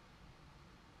why.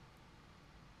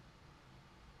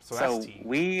 So that's T.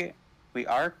 we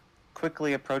are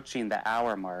quickly approaching the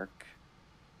hour mark.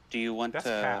 Do you want That's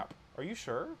to? cap. Are you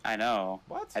sure? I know.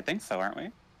 What? I think so, aren't we?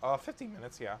 15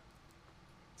 minutes, yeah.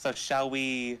 So shall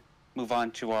we move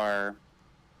on to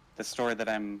the story that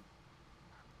I'm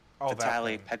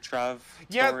Vitaly Petrov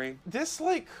story?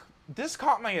 Yeah, this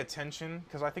caught my attention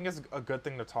because I think it's a good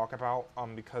thing to talk about.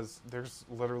 Because there's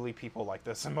literally people like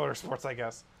this in motorsports, I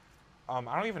guess. I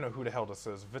don't even know who the hell this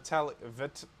is.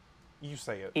 You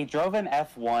say it. He drove an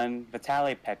F1,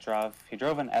 Vitaly Petrov. He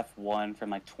drove an F1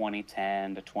 from like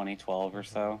 2010 to 2012 or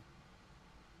so.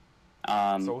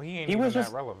 So he ain't even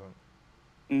that relevant.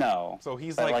 No. So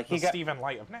he's like the Stephen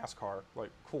Light of NASCAR. Like,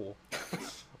 cool.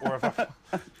 Or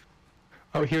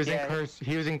if he was in Cars.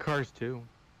 He was in Cars too.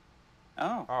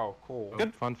 Oh, cool.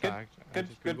 Good fun fact. Good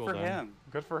for him.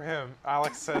 Good for him.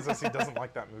 Alex says as he doesn't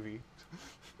like that movie.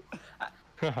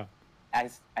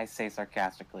 I say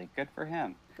sarcastically, good for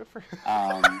him. Good for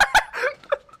him.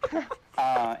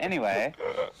 Anyway,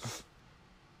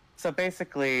 so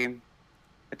basically,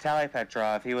 Vitaly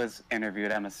Petrov, he was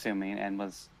interviewed, I'm assuming, and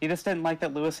he just didn't like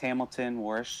that Lewis Hamilton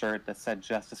wore a shirt that said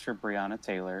 "Justice for Breonna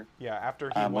Taylor." Yeah,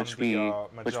 after he won which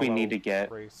we need to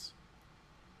get. Race.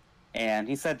 And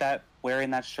he said that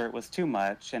wearing that shirt was too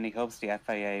much, and he hopes the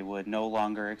FIA would no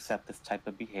longer accept this type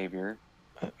of behavior.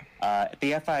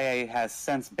 The FIA has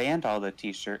since banned all the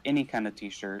any kind of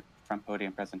T-shirt from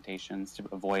podium presentations to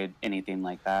avoid anything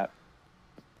like that.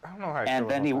 I don't know how I feel about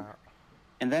that.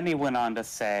 And then he went on to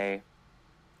say,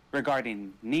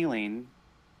 regarding kneeling,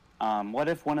 what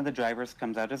if one of the drivers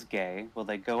comes out as gay? Will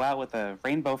they go out with a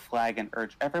rainbow flag and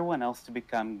urge everyone else to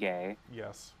become gay?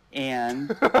 Yes.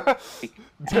 And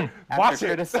after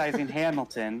criticizing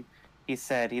Hamilton, he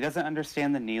said he doesn't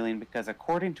understand the kneeling because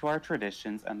according to our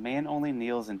traditions, a man only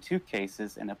kneels in 2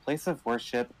 cases, in a place of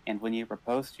worship and when you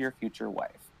propose to your future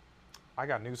wife. I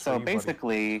got news for you, So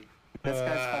basically, this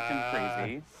guy's fucking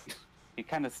crazy. He's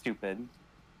kind of stupid.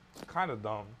 Kind of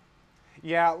dumb.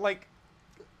 Yeah, like,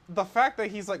 the fact that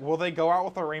he's like, will they go out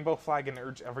with a rainbow flag and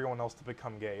urge everyone else to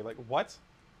become gay? Like, what?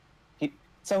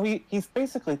 He's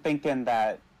basically thinking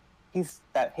that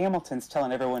Hamilton's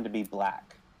telling everyone to be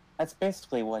black. That's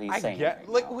basically what he's saying.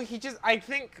 I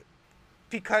think,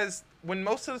 because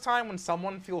most of the time when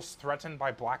someone feels threatened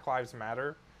by Black Lives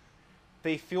Matter,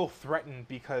 they feel threatened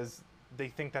because they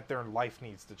think that their life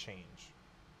needs to change.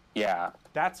 Yeah.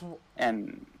 That's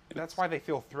why they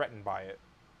feel threatened by it,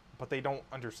 but they don't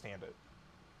understand it.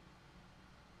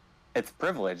 It's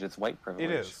privilege. It's white privilege.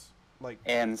 It is.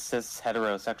 And cis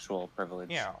heterosexual privilege.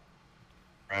 Yeah.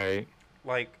 Right.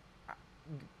 Like,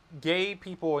 gay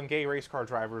people and gay race car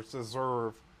drivers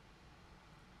deserve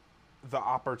the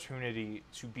opportunity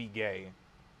to be gay.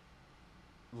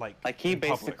 Like he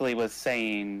basically was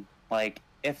saying, like,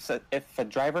 if a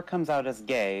driver comes out as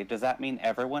gay, does that mean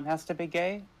everyone has to be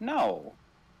gay? No.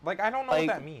 Like, I don't know what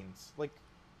that means. Like,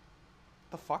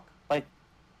 the fuck? Like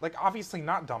obviously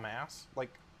not, dumbass.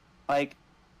 Like,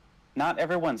 not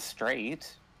everyone's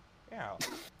straight. Yeah.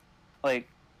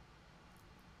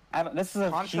 This is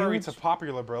contrary to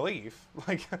popular belief.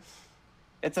 Like,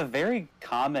 it's a very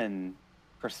common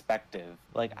perspective.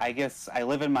 Like, I guess I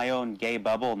live in my own gay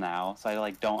bubble now, so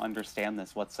I don't understand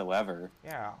this whatsoever.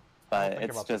 Yeah. But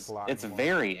it's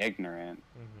very ignorant.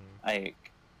 Mm-hmm.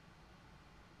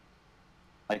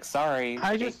 Sorry,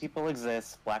 gay people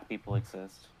exist, black people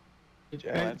exist. It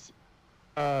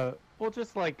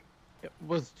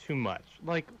was too much.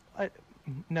 It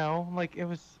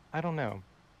was, I don't know.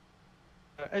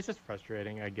 It's just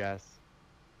frustrating, I guess.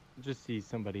 Just see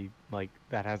somebody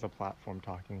that has a platform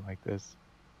talking like this.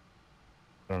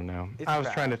 I don't know. I was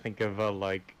trying to think of I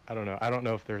don't know. I don't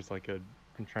know if there's I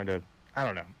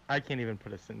don't know. I can't even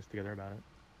put a sentence together about it.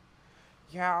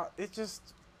 Yeah,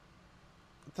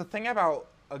 the thing about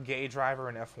a gay driver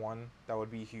in F1 that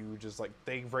would be huge is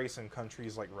they race in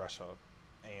countries like Russia,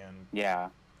 and yeah,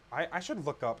 I should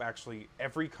look up actually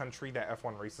every country that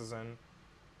F1 races in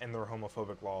and their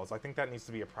homophobic laws. I think that needs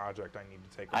to be a project I need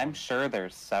to take on. I'm sure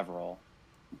there's several.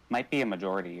 Might be a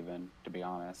majority even, to be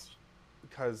honest.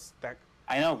 Because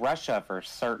I know Russia for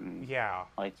certain. Yeah.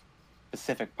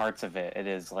 Specific parts of it, it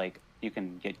is you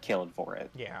can get killed for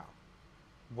it. Yeah.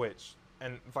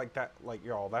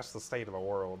 Y'all, that's the state of the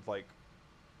world.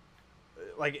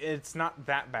 It's not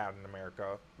that bad in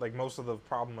America. Most of the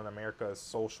problem in America is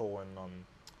social and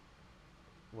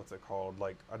what's it called?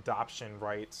 Adoption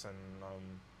rights and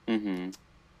mm-hmm.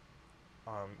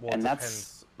 Well, it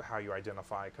depends how you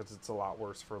identify, because it's a lot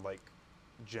worse for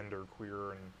gender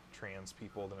queer and trans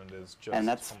people than it is just and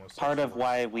that's part of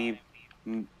why we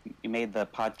made the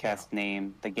podcast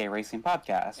name the Gay Racing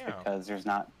Podcast, because there's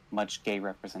not much gay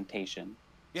representation.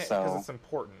 Yeah, so because it's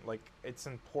important. Like, it's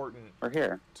important we're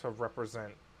here to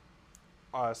represent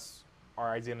us,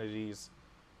 our identities,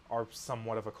 are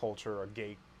somewhat of a culture, a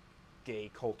gay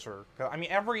culture. I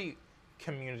mean, every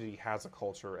community has a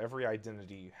culture. Every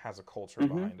identity has a culture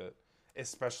behind it,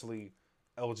 especially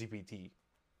LGBT.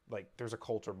 Like, there's a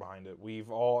culture behind it. We've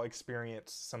all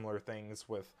experienced similar things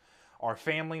with our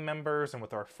family members and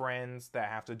with our friends that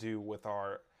have to do with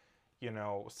our,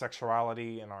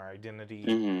 sexuality and our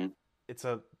identity. It's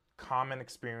a common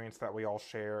experience that we all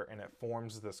share, and it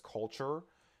forms this culture,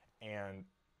 and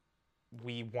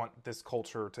we want this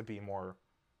culture to be more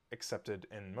accepted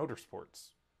in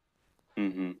motorsports.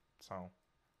 So,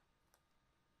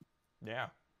 yeah.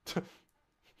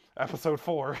 Episode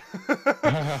 4.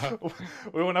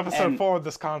 We went episode 4 with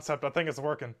this concept. I think it's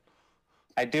working.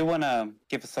 We do want to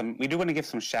give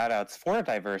some shout outs for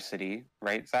diversity,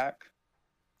 right, Zach?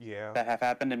 Yeah. That have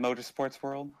happened in motorsports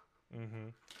world.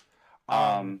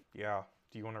 Yeah.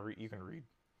 Do you want to read? You can read.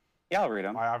 Yeah, I'll read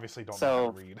them. I obviously don't know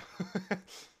how to read.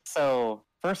 So,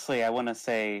 firstly, I want to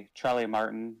say Charlie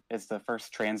Martin is the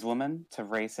first trans woman to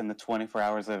race in the 24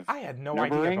 hours of I had no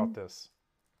Nürburgring. idea about this.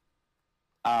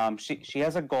 She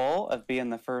has a goal of being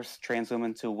the first trans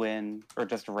woman to win or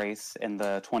just race in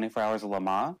the 24 hours of Le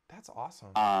Mans. That's awesome.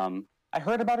 I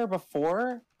heard about her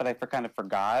before, but I kind of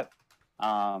forgot.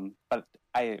 But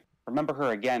I remember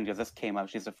her again because this came up.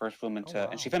 She's the first woman to,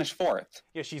 and she finished 4th.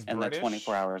 Yeah, she's in British the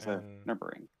 24 hours of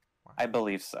Nürburgring. Wow. I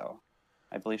believe so.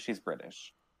 I believe she's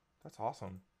British. That's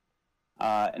awesome.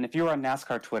 And if you were on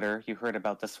NASCAR Twitter, you heard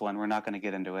about this one. We're not going to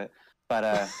get into it.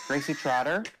 But Gracie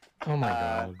Trotter. Oh my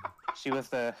God. She was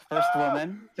the first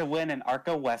woman to win an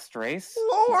ARCA West race.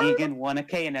 Lord. Deegan won a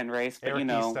K&N race, but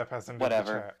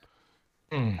whatever.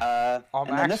 And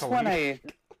then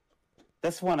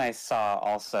this one I saw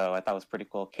also. I thought was pretty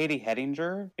cool. Katie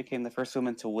Hettinger became the first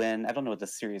woman to win. I don't know what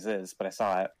this series is, but I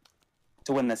saw it,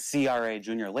 to win the CRA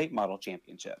Junior Late Model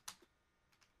Championship.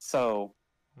 So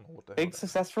big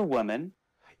success for women.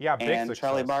 Yeah, big and success.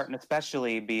 Charlie Martin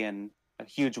especially being a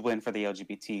huge win for the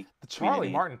LGBT. The Charlie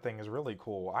Martin thing is really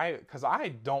cool. Because I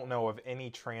don't know of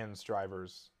any trans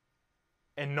drivers,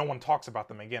 and no one talks about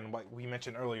them. Again, like we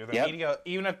mentioned earlier, the media,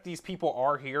 even if these people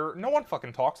are here, no one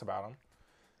fucking talks about them.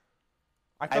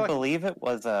 I believe it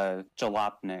was a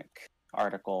Jalopnik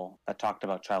article that talked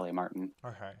about Charlie Martin.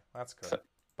 Okay, that's good.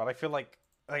 But I feel like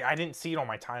I didn't see it on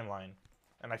my timeline,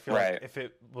 and I feel like if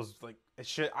it was like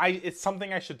it's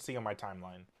something I should see on my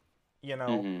timeline.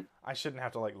 I shouldn't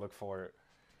have to look for it.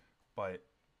 But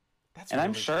that's. And really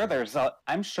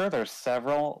I'm sure there's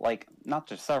several, not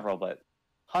just several, but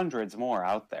hundreds more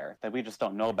out there that we just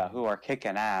don't know about, who are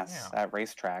kicking ass at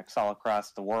racetracks all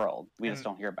across the world. We just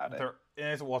don't hear about it.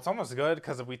 It's almost good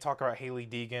because if we talk about Haley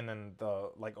Deegan and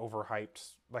the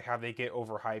overhyped, how they get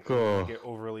overhyped, and they get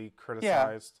overly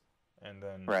criticized, and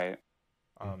then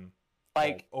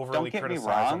overly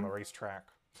criticized on the racetrack.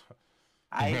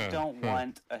 I don't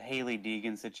want a Haley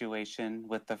Deegan situation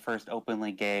with the first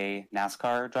openly gay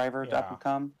NASCAR driver to up and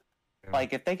come. Yeah.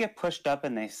 If they get pushed up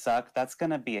and they suck, that's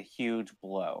going to be a huge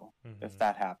blow if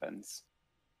that happens.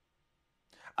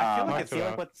 I feel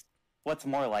like what's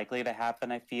more likely to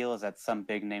happen, is that some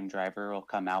big name driver will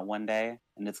come out one day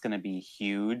and it's going to be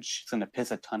huge. It's going to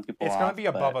piss a ton of people off. It's going to be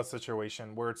a Bubba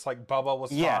situation where it's Bubba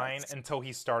was fine until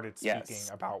he started speaking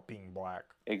about being black.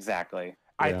 Exactly.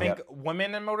 I think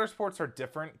women in motorsports are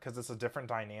different because it's a different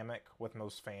dynamic with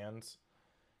most fans.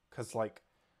 Because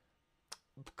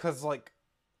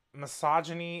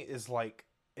misogyny is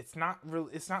it's not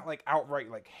outright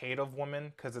hate of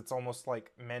women, because it's almost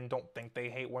men don't think they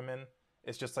hate women.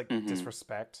 It's just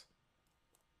disrespect,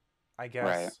 I guess.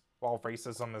 Right. While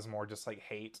racism is more just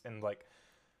hate and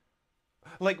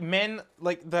men,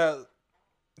 the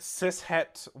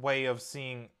cishet way of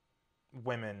seeing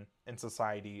women in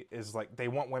society is they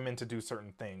want women to do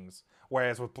certain things,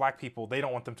 whereas with black people they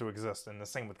don't want them to exist, and the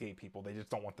same with gay people, they just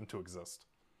don't want them to exist.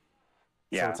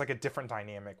 So it's a different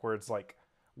dynamic where it's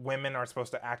women are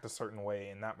supposed to act a certain way,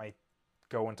 and that might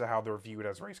go into how they're viewed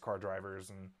as race car drivers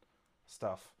and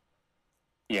stuff.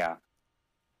 Yeah.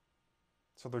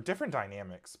 So they're different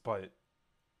dynamics, but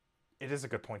it is a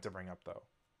good point to bring up, though.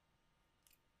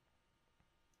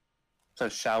 So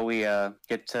shall we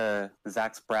get to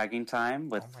Zach's bragging time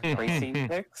with racing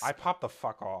picks? I popped the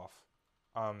fuck off.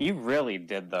 You really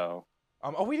did, though.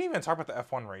 We didn't even talk about the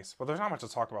F1 race, but there's not much to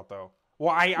talk about, though.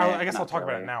 Well, I guess I'll talk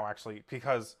about it now, actually,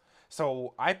 because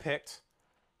I picked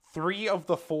 3 of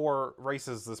the 4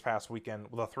 races this past weekend,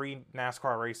 the 3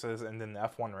 NASCAR races and then the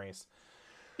F1 race.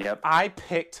 Yep. I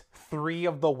picked 3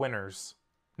 of the winners.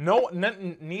 No,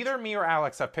 neither me or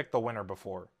Alex have picked the winner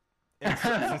before.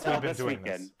 Since we've been doing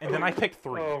this. And then I picked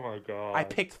 3. Oh my god. I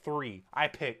picked 3. I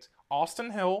picked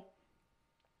Austin Hill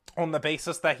on the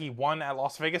basis that he won at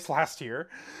Las Vegas last year.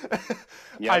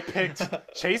 Yep. I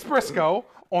picked Chase Briscoe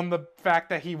on the fact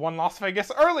that he won Las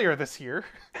Vegas earlier this year.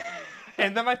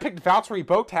 And then I picked Valtteri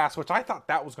Bottas, which I thought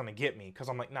that was going to get me because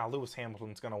I'm like, nah, Lewis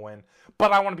Hamilton's going to win.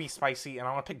 But I want to be spicy and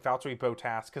I want to pick Valtteri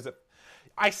Bottas because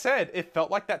I said it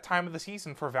felt like that time of the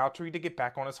season for Valtteri to get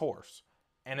back on his horse.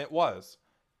 And it was.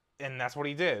 And that's what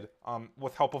he did.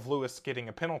 With help of Lewis getting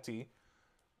a penalty,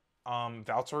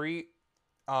 Valtteri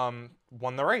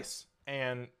won the race.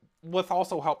 And with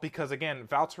also help because, again,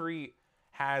 Valtteri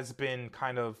has been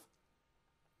kind of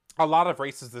a lot of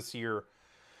races this year.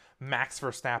 Max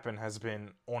Verstappen has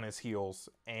been on his heels,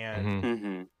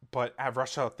 and but at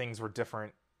Russia things were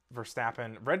different.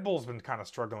 Red Bull's been kind of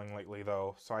struggling lately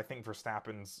though, so I think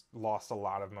Verstappen's lost a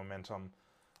lot of momentum,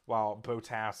 while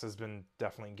Bottas has been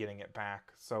definitely getting it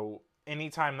back. So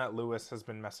anytime that Lewis has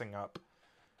been messing up,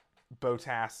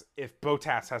 if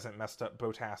Bottas hasn't messed up,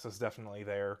 Bottas is definitely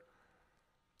there,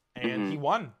 and he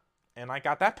won, and I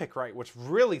got that pick right, which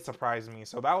really surprised me.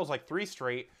 So that was like 3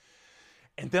 straight.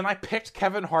 And then I picked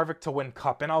Kevin Harvick to win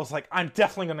Cup, and I was like, I'm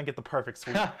definitely going to get the perfect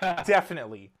sweep.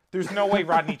 Definitely. There's no way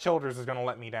Rodney Childers is going to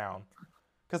let me down.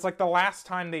 Because, like, the last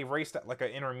time they raced at, like, an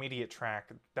intermediate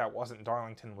track that wasn't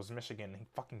Darlington was Michigan. He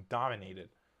fucking dominated.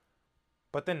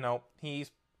 But then, no, he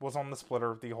was on the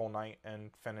splitter the whole night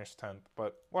and finished 10th.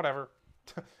 But whatever.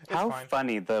 How fine.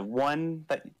 funny. The one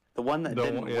that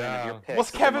didn't win of your picks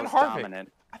was Kevin Harvick.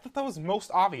 Dominant. I thought that was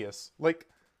most obvious. Like,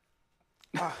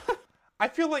 I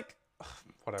feel like...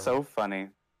 Whatever. So funny.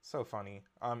 So funny.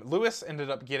 Lewis ended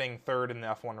up getting 3rd in the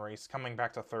F1 race, coming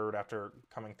back to 3rd after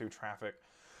coming through traffic.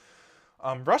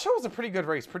 Russia was a pretty good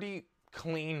race, pretty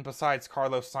clean besides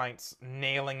Carlos Sainz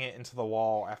nailing it into the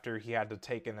wall after he had to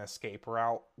take an escape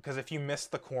route. Because if you miss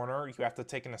the corner, you have to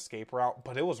take an escape route,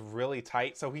 but it was really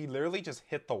tight, so he literally just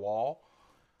hit the wall,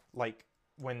 like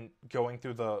when going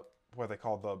through the, what are they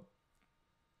called,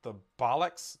 the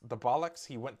bollocks,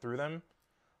 he went through them.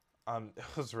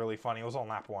 It was really funny. It was on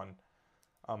lap 1.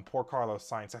 Poor Carlos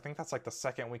Sainz. I think that's like the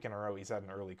 2nd week in a row he's had an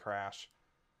early crash.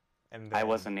 And then, I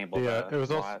wasn't able to it was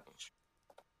watch.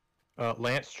 Also,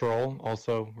 Lance Stroll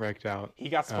also wrecked out. He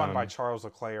got spun by Charles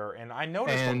Leclerc, and I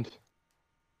noticed. And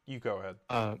you go ahead.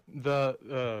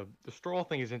 The Stroll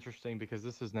thing is interesting because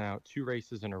this is now 2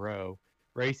 races in a row.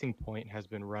 Racing Point has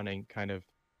been running kind of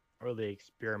early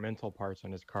experimental parts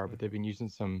on his car, but they've been using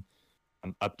some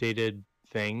updated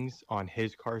things on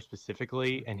his car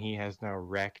specifically, and he has now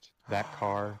wrecked that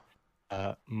car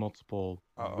multiple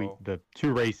the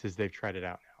 2 races they've tried it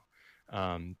out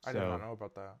now. I did not know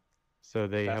about that. So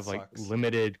they That have like sucks.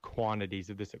 limited quantities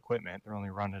of this equipment. They're only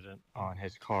running it on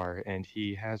his car, and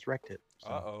he has wrecked it.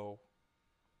 So.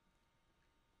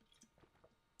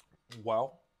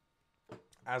 Well,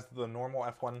 as the normal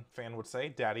F1 fan would say,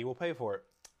 Daddy will pay for it.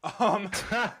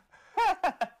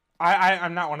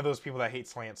 I'm not one of those people that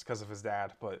hates Lance because of his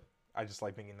dad, but I just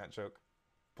like making that joke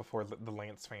before the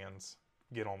Lance fans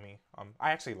get on me.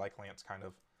 I actually like Lance kind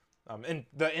of. And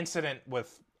the incident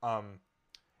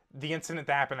that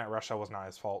happened at Russia was not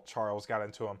his fault. Charles got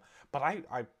into him. But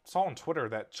I saw on Twitter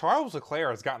that Charles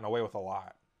Leclerc has gotten away with a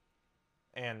lot.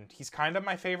 And he's kind of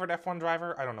my favorite F1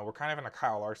 driver. I don't know. We're kind of in a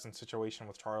Kyle Larson situation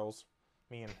with Charles.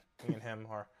 Me and him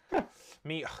are...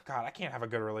 Me, oh God, I can't have a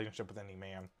good relationship with any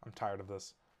man. I'm tired of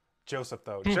this. Joseph,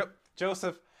 though.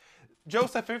 Joseph,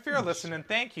 if you're listening,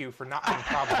 thank you for not being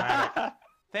problematic.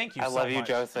 Thank you so much. I love you,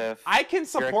 Joseph. I can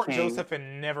support Joseph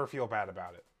and never feel bad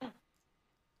about it.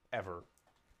 Ever.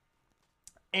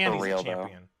 And For he's real, a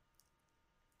champion.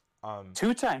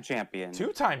 2-time champion.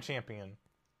 2-time champion.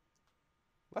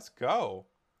 Let's go.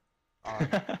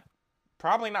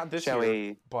 Probably not this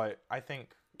year, but I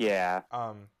think... Yeah.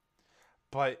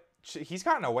 But he's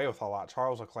gotten away with a lot.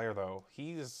 Charles Leclerc, though.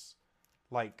 He's,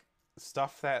 like,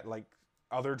 stuff that, like,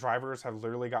 other drivers have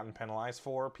literally gotten penalized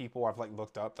for. People I've, like,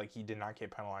 looked up, like, he did not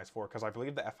get penalized for. Because I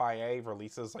believe the FIA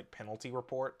releases, like, penalty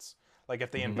reports. Like,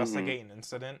 if they investigate an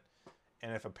incident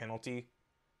and if a penalty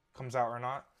comes out or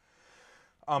not.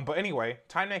 But anyway,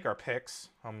 time to make our picks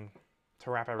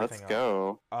to wrap everything up. Let's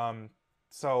go.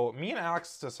 So me and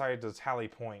Alex decided to tally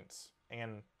points.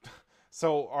 And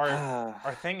so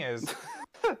our thing is...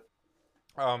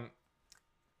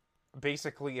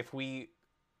 basically, if we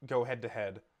go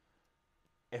head-to-head,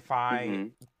 if I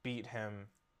beat him,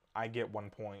 I get 1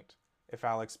 point. If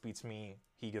Alex beats me,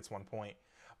 he gets 1 point.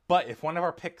 But if one of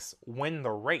our picks win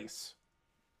the race,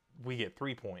 we get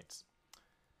 3 points.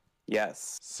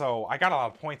 Yes. So I got a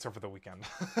lot of points over the weekend.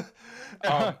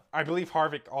 I believe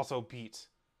Harvick also beat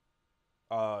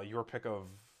your pick of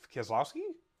Keselowski?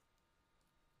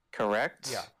 Correct.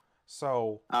 Yeah.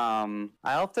 So I'll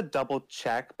have to double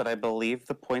check, but I believe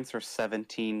the points are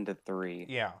 17-3.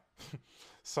 yeah.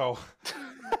 So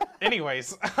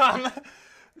anyways,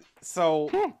 so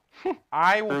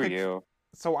I will pick you.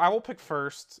 So I will pick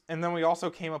first, and then we also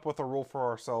came up with a rule for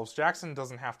ourselves. Jackson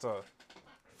doesn't have to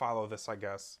follow this, I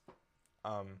guess.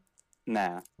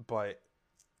 Nah. But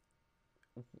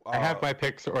I have my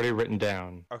picks already written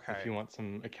down. Okay. If you want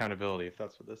some accountability, if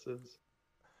that's what this is.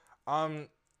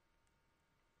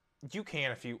 You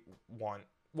can if you want.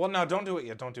 Well, no, don't do it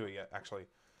yet. Don't do it yet, actually,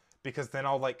 because then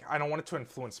I don't want it to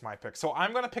influence my pick. So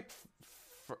I'm gonna pick.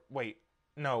 Wait,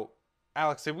 no,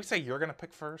 Alex, did we say you're gonna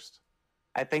pick first?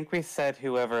 I think we said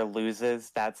whoever loses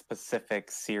that specific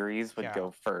series would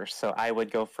go first. So I would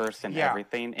go first in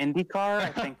everything. IndyCar,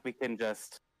 I think we can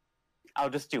I'll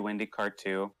just do IndyCar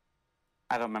too.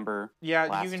 I don't remember.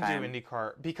 Yeah, you can do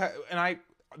IndyCar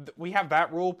we have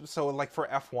that rule. So like for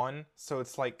F1, so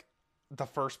it's like the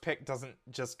first pick doesn't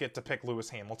just get to pick Lewis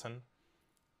Hamilton.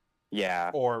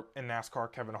 Yeah. Or in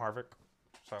NASCAR, Kevin Harvick.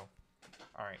 So,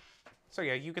 all right. So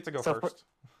yeah, you get to go first.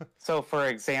 So for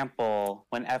example,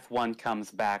 when F1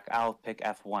 comes back, I'll pick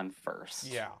F1 first.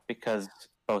 Yeah. Because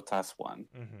Bottas won.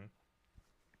 Mm-hmm.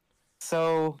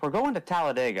 So we're going to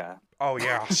Talladega. Oh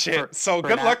yeah, shit. So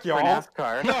good luck, y'all.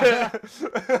 For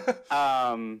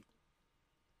NASCAR.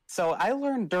 So I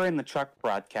learned during the truck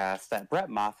broadcast that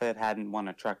Brett Moffitt hadn't won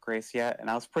a truck race yet, and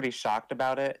I was pretty shocked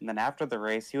about it. And then after the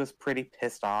race, he was pretty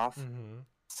pissed off. Mm-hmm.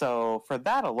 So for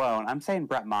that alone, I'm saying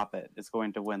Brett Moffitt is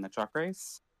going to win the truck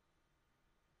race.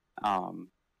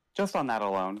 Just on that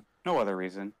alone, no other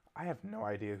reason. I have no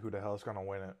idea who the hell is going to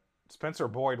win it. Spencer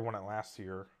Boyd won it last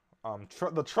year.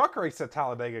 The truck race at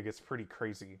Talladega gets pretty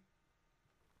crazy.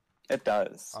 It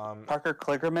does. Parker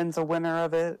Kligerman's a winner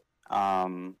of it.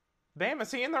 Damn,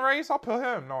 is he in the race? I'll put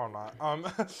him. No, I'm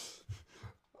not.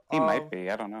 He might be.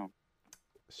 I don't know.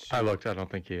 Shoot. I looked. I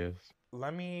don't think he is.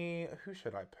 Who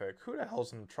should I pick? Who the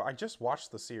hell's in the truck? I just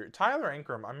watched the series. Tyler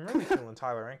Ankrum. I'm really feeling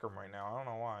Tyler Ankrum right now. I don't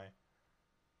know why.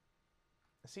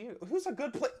 See, who's a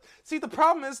good plate? See, the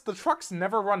problem is the trucks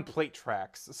never run plate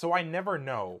tracks, so I never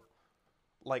know.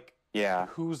 Like,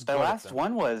 who's the good last at them.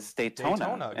 one was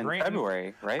Daytona in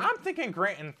February, right? I'm thinking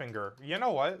Grant Enfinger. You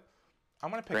know what? I'm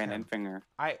gonna pick Grant him. Enfinger.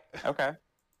 Okay.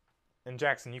 And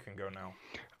Jackson, you can go now.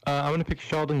 I'm gonna pick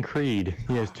Sheldon Creed.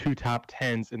 He has 2 top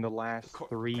 10s in the last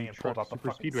 3 truck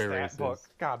super speedway races. Book.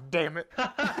 God damn it!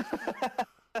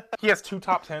 He has 2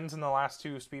 top 10s in the last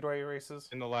 2 speedway races.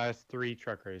 In the last 3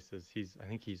 truck races, I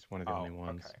think he's one of the only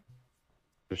ones. Okay.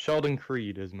 So Sheldon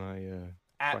Creed is my.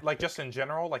 Just in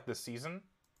general, like this season.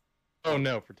 Oh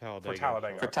no, for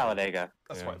Talladega. For Talladega.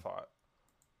 That's what I thought.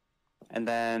 And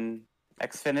then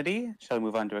Xfinity. Shall we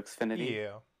move on to Xfinity?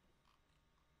 Yeah.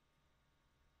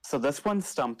 So this one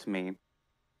stumped me.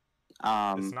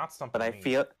 It's not stumping but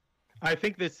me. I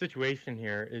think the situation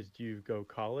here is: do you go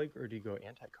colleague or do you go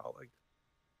anti-colleague?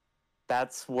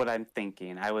 That's what I'm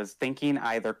thinking. I was thinking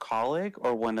either colleague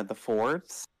or one of the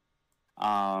Fords.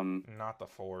 Not the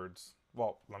Fords.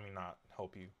 Well, let me not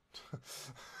help you.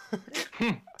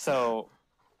 So,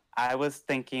 I was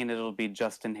thinking it'll be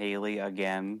Justin Haley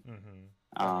again.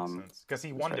 Mm-hmm. Because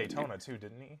he won Daytona too,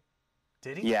 didn't he?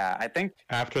 Did he? Yeah, I think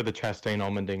after the Chastain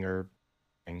Allmendinger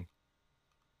thing.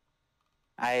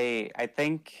 I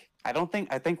think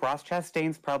Ross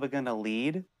Chastain's probably gonna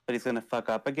lead, but he's gonna fuck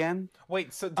up again.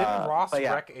 Wait, so didn't Ross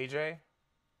wreck AJ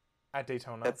at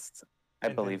Daytona? I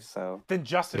believe so. Then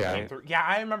Justin came through. Yeah,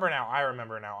 I remember now. I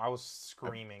was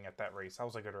screaming at that race. That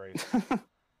was a good race.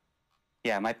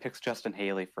 Yeah, my pick's Justin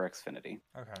Haley for Xfinity.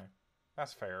 Okay,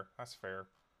 that's fair.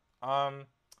 I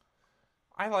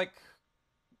like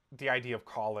the idea of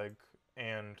colleague,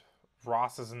 and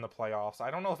Ross is in the playoffs. I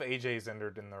don't know if AJ's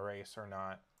entered in the race or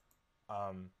not.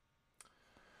 I'm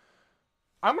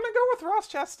gonna go with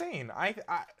Ross Chastain. I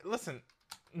listen.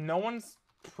 No one's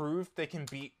proved they can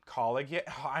beat colleague yet.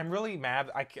 I'm really mad.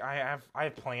 I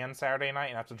have plans Saturday night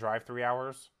and I have to drive 3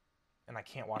 hours, and I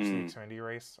can't watch the Xfinity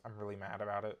race. I'm really mad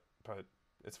about it, but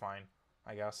it's fine,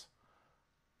 I guess.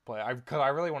 But because I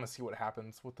really want to see what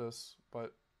happens with this.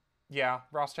 But yeah,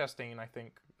 Ross Chastain, I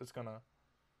think, is gonna.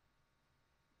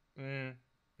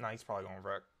 He's probably going to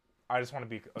wreck. I just want to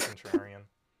be a contrarian.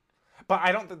 But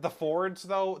I don't think the Fords,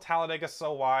 though, Talladega's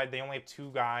so wide. They only have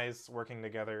 2 guys working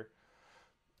together.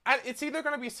 It's either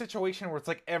going to be a situation where it's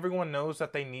like everyone knows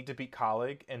that they need to beat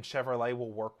colleague, and Chevrolet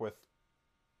will work with,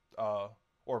 or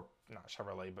not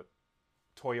Chevrolet, but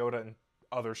Toyota and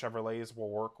other Chevrolets will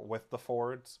work with the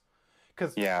Fords.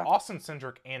 Because Austin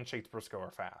Cindric and Chase Briscoe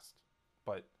are fast.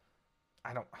 But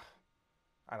I don't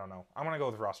know. I'm going to go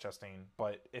with Ross Chastain.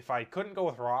 But if I couldn't go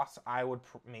with Ross, I would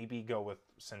maybe go with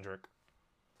Cindric.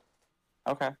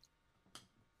 Okay.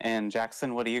 And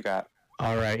Jackson, what do you got?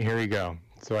 All right, here we go.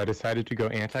 So I decided to go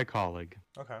anti-colleague.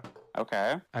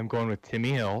 Okay. I'm going with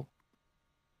Timmy Hill.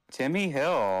 Timmy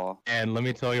Hill. And let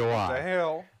me tell you why. The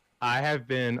hell? I have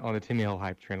been on the Timmy Hill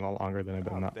hype train a lot longer than I've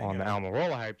been on the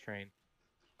Almirola hype train.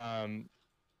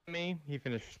 Timmy, he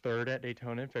finished third at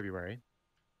Daytona in February.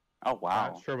 Oh,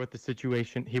 wow. Not sure what the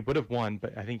situation. He would have won,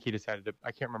 but I think he decided to.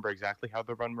 I can't remember exactly how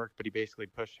the run worked, but he basically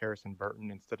pushed Harrison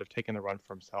Burton instead of taking the run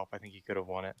for himself. I think he could have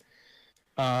won it.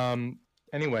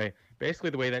 Anyway, basically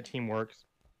the way that team works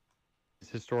is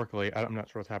historically, I'm not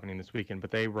sure what's happening this weekend,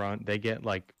 but they get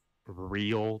like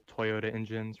real Toyota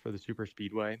engines for the super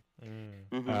speedway.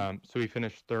 So he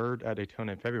finished third at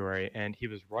Daytona in February, and he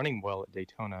was running well at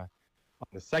Daytona on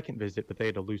the second visit, but they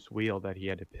had a loose wheel that he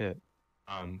had to pit.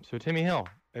 So Timmy Hill,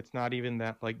 it's not even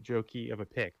that like jokey of a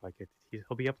pick. Like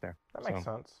he'll be up there. That makes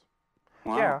sense.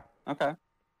 Wow. Yeah. Okay.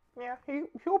 Yeah,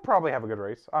 he'll probably have a good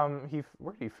race.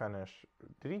 Where did he finish?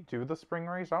 Did he do the spring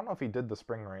race? I don't know if he did the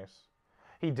spring race.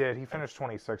 He did. He finished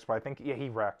 26th, but I think he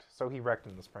wrecked. So he wrecked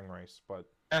in the spring race, but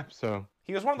so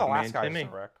he was one of the last guys to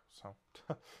wreck. So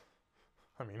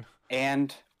I mean.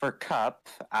 And for Cup,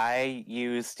 I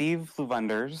use Steve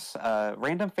Luvunder's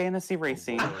Random Fantasy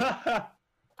Racing.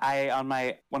 On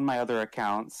one of my other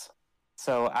accounts.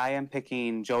 So I am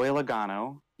picking Joey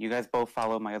Logano. You guys both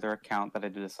follow my other account that I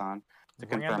do this on to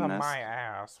confirm this. My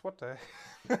ass. What the?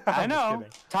 I know.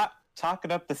 Talk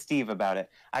it up to Steve about it.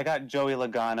 I got Joey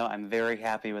Logano. I'm very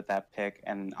happy with that pick,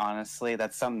 and honestly,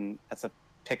 that's a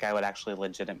pick I would actually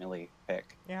legitimately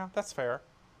pick. Yeah, that's fair.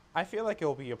 I feel like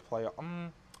it'll be a playoff.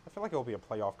 I feel like it'll be a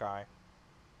playoff guy.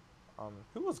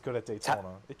 Who was good at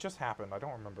Daytona? It just happened. I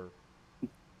don't remember.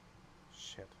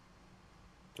 Shit.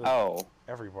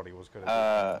 Everybody was good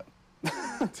at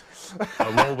Daytona.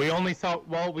 well, we only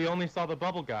saw the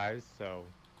bubble guys, so.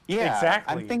 Yeah,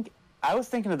 exactly. I was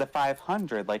thinking of the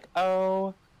 500. Like,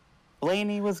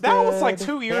 Blaney was good. That was like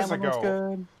 2 years Hamlin ago. was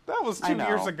good. That was 2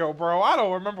 years ago, bro. I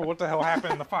don't remember what the hell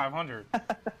happened in the 500.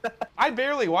 I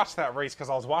barely watched that race because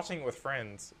I was watching it with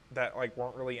friends that like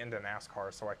weren't really into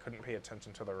NASCAR, so I couldn't pay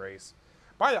attention to the race.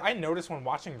 But I noticed when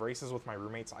watching races with my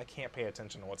roommates, I can't pay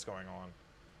attention to what's going on.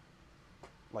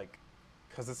 Like,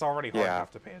 because it's already hard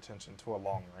enough to pay attention to a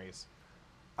long race.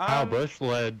 Kyle Busch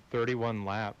led 31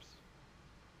 laps.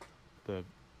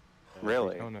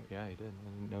 Really? Daytona. Yeah, he did.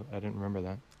 I didn't remember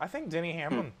that. I think Denny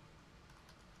Hamlin.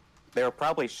 They were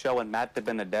probably showing Matt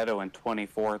DiBenedetto in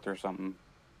 24th or something.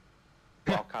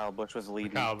 While Kyle Busch was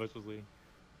leading.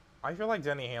 I feel like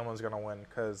Denny Hamlin's going to win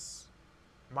because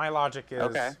my logic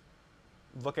is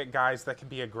look at guys that can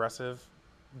be aggressive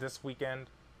this weekend.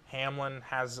 Hamlin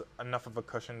has enough of a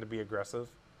cushion to be aggressive.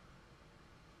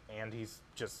 And he's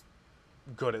just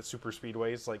good at super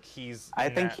speedways. Like I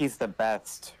think he's the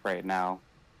best right now.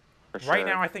 For sure. Right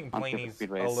now, I think Blaney's a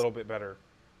little bit better.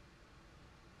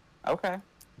 Okay.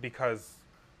 Because,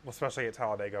 especially at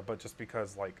Talladega, but just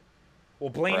because,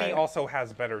 Blaney also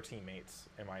has better teammates,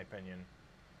 in my opinion.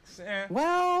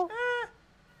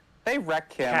 They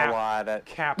wreck him a lot.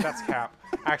 That's Cap.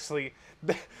 Actually,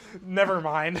 never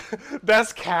mind.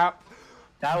 That's Cap.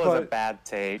 That was a bad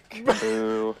take.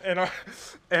 Boo.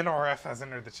 NRF has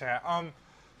entered the chat. I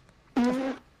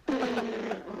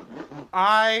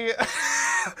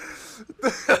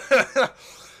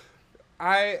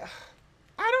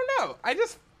don't know. I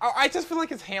just feel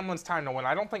like it's Hamlin's time to win.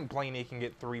 I don't think Blaney can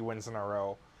get 3 wins in a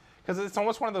row. Because it's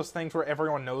almost one of those things where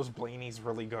everyone knows Blaney's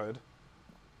really good.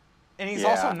 And he's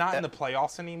also not in the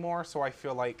playoffs anymore, so I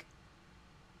feel like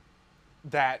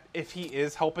that if he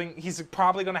is helping, he's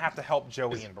probably going to have to help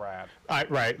Joey and Brad.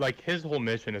 Right. Like, his whole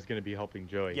mission is going to be helping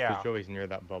Joey. Yeah. Because Joey's near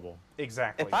that bubble.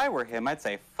 Exactly. If I were him, I'd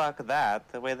say, fuck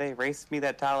that. The way they raced me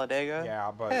that Talladega?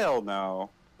 Yeah, but... Hell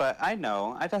no. But I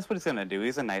know. That's what he's going to do.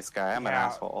 He's a nice guy. I'm an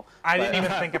asshole. I didn't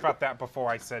even think about that before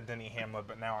I said Denny Hamlin,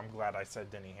 but now I'm glad I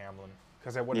said Denny Hamlin.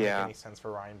 Because it wouldn't make any sense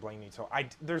for Ryan Blaney. So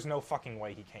there's no fucking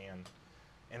way he can.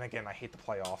 And again, I hate the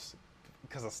playoffs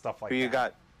because of stuff like that. Who you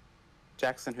got?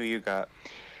 Jackson, who you got?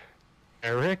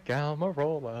 Eric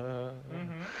Almirola.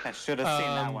 I should have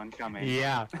seen that one coming.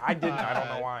 Yeah. I didn't. I don't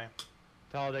know why.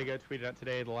 Talladega tweeted out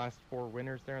today the last 4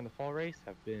 winners there in the fall race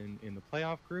have been in the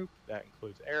playoff group. That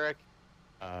includes Eric.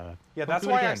 That's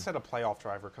why I said a playoff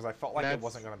driver, because I felt like it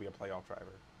wasn't going to be a playoff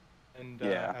driver. And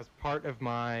as part of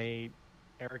my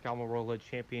Eric Almirola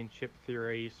championship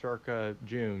theory circa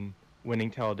June,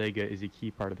 winning Talladega is a key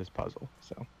part of this puzzle.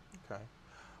 So. Okay.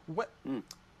 What?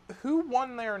 Who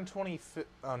won there in 2015?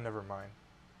 Oh, never mind.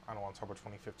 I don't want to talk about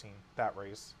 2015. That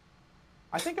race.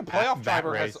 I think a playoff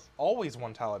driver has always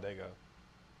won Talladega.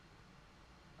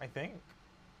 I think.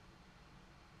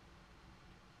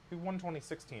 Who won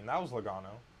 2016? That was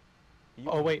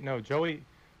Logano. Wait, no, Joey.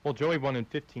 Well, Joey won in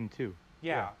 15 too.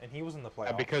 Yeah, and he was in the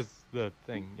playoffs. Because the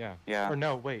thing, yeah. Yeah. Or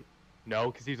no, wait.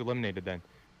 No, because he's eliminated then,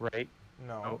 right?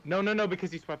 No. No,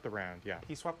 because he swept the round, yeah.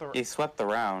 He swept the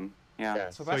round, yeah.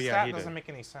 So that stat doesn't make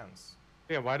any sense.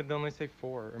 Yeah, why did they only say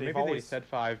 4? Or maybe they said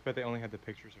 5, but they only had the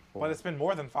pictures of 4. But it's been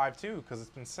more than 5 too, because it's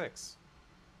been 6.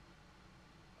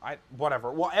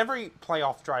 Whatever. Well, every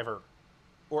playoff driver,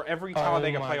 or every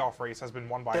Talladega playoff race has been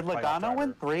won by a playoff driver. Did Logano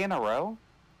win 3 in a row?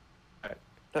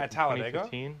 At Talladega?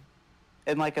 In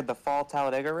at the fall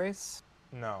Talladega race?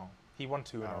 No, he won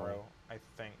 2 in a row, I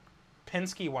think.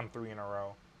 Penske won 3 in a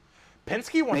row.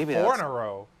 Penske won 4 in a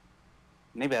row.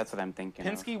 Maybe that's what I'm thinking.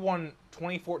 Penske won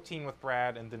 2014 with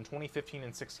Brad, and then 2015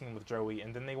 and 16 with Joey,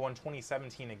 and then they won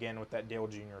 2017 again with that Dale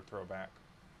Jr. throwback.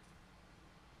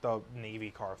 The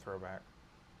Navy car throwback.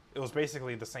 It was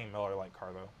basically the same Miller Lite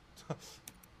car, though.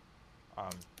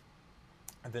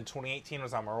 And then 2018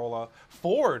 was Almirola.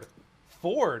 Ford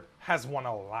has won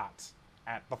a lot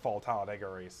at the fall Talladega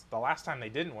race. The last time they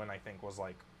didn't win, I think, was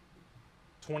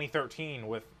 2013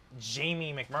 with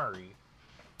Jamie McMurray.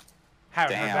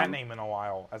 Haven't heard that name in a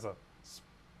while as a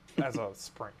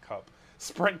Sprint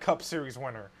Cup Series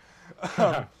winner.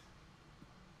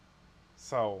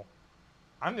 So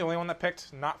I'm the only one that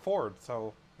picked not Ford.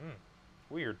 So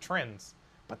weird trends,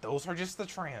 but those are just the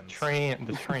trends.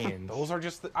 The trends. Those are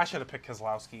just I should have picked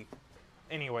Keselowski.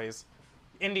 Anyways,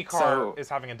 IndyCar is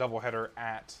having a doubleheader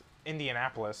at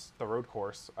Indianapolis, the road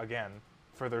course, again,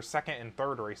 for their second and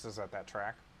third races at that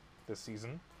track this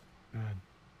season.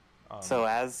 So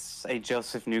as a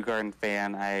Joseph Newgarden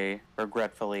fan, I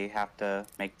regretfully have to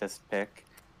make this pick.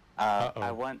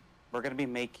 We're going to be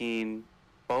making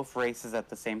both races at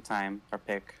the same time, our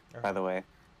pick, by the way.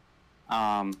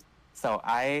 So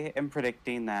I am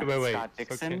predicting that Scott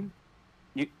Dixon.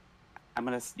 You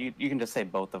can just say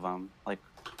both of them. I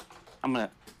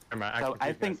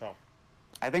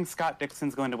think Scott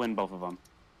Dixon's going to win both of them.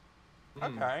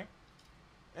 Okay.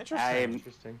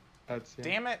 Interesting.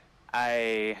 Damn it.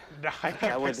 I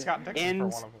would Scott Dixon for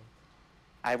one of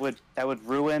them. That would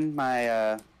ruin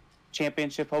my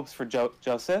championship hopes for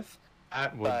Joseph.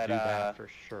 That would do that for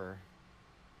sure.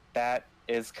 That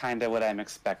is kind of what I'm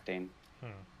expecting.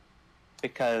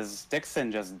 Because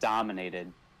Dixon just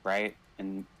dominated, right,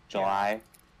 in July. Yeah.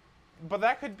 But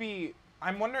that could be...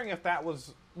 I'm wondering if that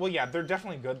was... Well, yeah, they're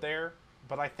definitely good there,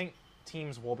 but I think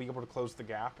teams will be able to close the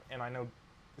gap, and I know,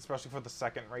 especially for the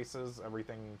second races,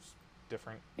 everything's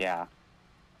different. Yeah.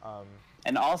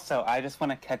 And also, I just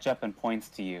want to catch up in points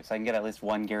to you, so I can get at least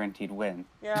one guaranteed win.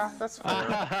 Yeah, that's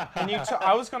fair. And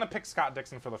I was going to pick Scott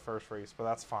Dixon for the first race, but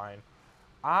that's fine.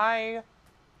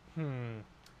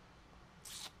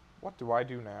 What do I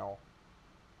do now?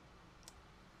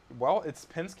 Well, it's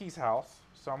Penske's house,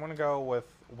 so I'm going to go with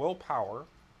Will Power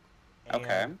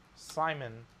and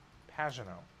Simon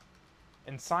Pagenaud.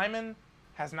 And Simon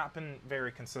has not been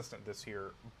very consistent this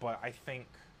year, but I think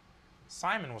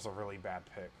Simon was a really bad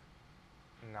pick.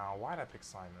 Now, why'd I pick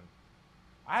Simon?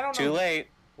 I don't know. Too late.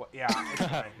 Well, yeah, it's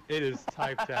fine. It is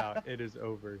typed out. It is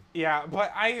over. Yeah,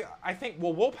 but I think,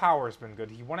 Will Power has been good.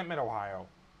 He won at Mid-Ohio.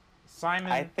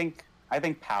 Simon... I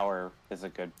think Power is a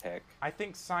good pick. I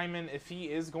think Simon, if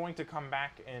he is going to come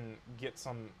back and get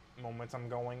some momentum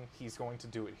going, he's going to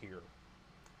do it here.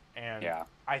 And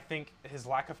I think his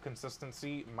lack of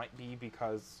consistency might be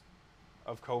because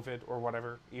of COVID or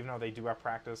whatever, even though they do have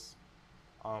practice.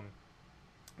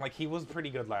 He was pretty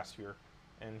good last year,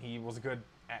 and he was good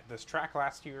at this track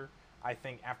last year. I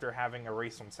think after having a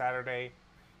race on Saturday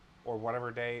or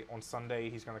whatever day, on Sunday,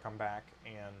 he's going to come back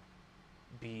and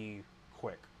be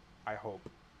quick. I hope.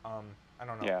 I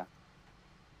don't know. Yeah.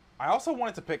 I also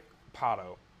wanted to pick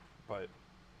Pato, but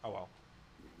oh well.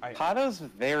 I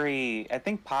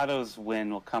think Pato's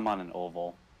win will come on an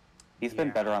oval. He's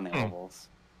been better on the ovals.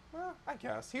 Well, I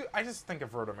guess. I just think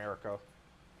of Road America.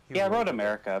 Road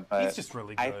America, but he's just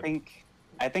really good.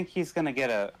 I think he's going to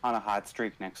get on a hot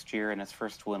streak next year, and his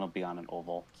first win will be on an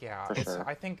oval. Yeah, for sure.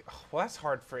 I think, that's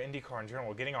hard for IndyCar in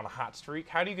general, getting on a hot streak.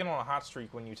 How do you get on a hot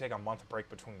streak when you take a month break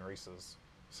between races?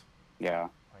 Yeah.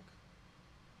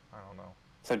 I don't know.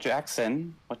 So,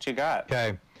 Jackson, what you got?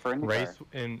 Okay. For IndyCar?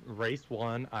 In race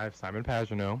 1, I have Simon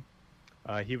Pagenaud.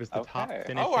 He was the top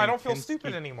finishing. Oh, I don't feel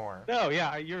stupid anymore. No,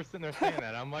 yeah, you're sitting there saying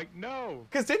that. I'm like, no.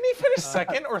 Because didn't he finish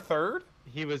second or third?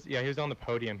 He was on the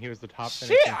podium. He was the top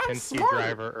finishing Penske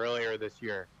driver earlier this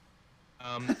year.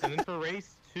 And then for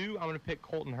race 2, I'm gonna pick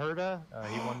Colton Herta.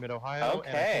 He won Mid Ohio,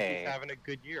 and I think Okay. he's having a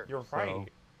good year. You're right.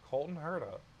 Colton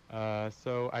Herta.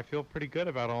 So I feel pretty good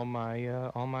about all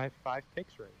my 5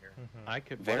 picks right here. I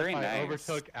could Very what if I nice.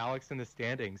 overtook Alex in the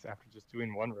standings after just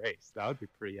doing one race. That would be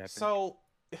pretty epic. So,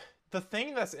 the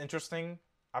thing that's interesting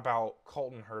about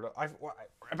Colton Herta,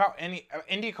 about any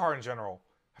IndyCar in general,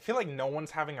 I feel like no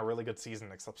one's having a really good season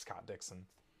except Scott Dixon.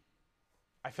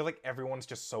 I feel like everyone's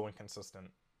just so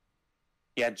inconsistent.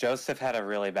 Yeah, Joseph had a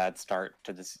really bad start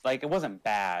to this. Like, it wasn't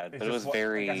bad, but it was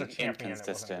very as a champion,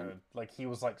 inconsistent. It wasn't good. Like, he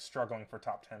was like struggling for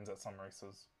top 10s at some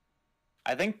races.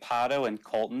 I think Pato and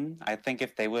Colton, I think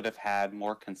if they would have had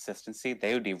more consistency,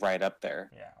 they would be right up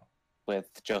there Yeah.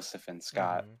 with Joseph and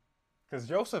Scott. Because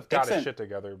Joseph got his shit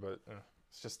together, but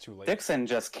it's just too late. Dixon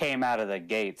just came out of the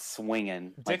gate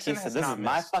swinging. Dixon like he said, this is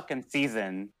my fucking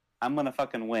season. I'm going to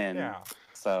fucking win. Yeah.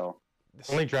 So...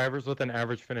 Only drivers with an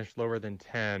average finish lower than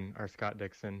 10 are Scott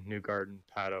Dixon, Newgarden,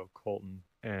 Pato, Colton,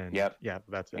 and yeah,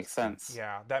 that's it. Makes sense.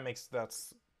 Yeah, that makes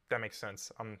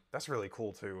sense. That's really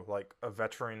cool too. Like a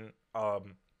veteran,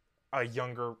 a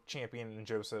younger champion in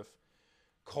Joseph,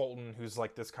 Colton, who's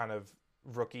like this kind of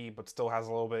rookie but still has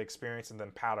a little bit of experience, and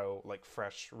then Pato, like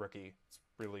fresh rookie. It's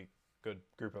a really good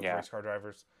group of race car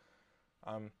drivers.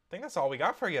 I think that's all we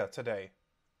got for you today.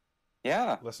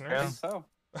 Yeah, listeners. I think so.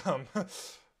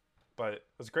 But it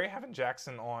was great having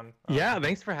Jackson on. Yeah,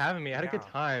 thanks for having me. I had a good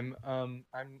time.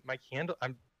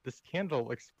 This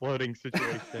candle exploding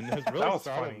situation has really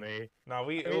startled me. No,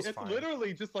 it was fine.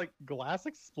 Literally just like glass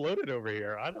exploded over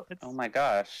here. Oh my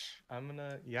gosh. I'm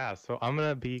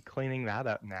gonna be cleaning that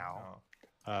up now.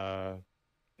 And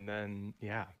then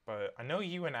But I know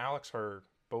you and Alex are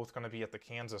both going to be at the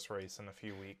Kansas race in a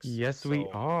few weeks. Yes, we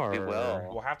are. We will.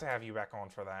 We'll have to have you back on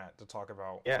for that to talk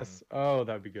about. Yes.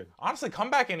 That'd be good. Honestly, come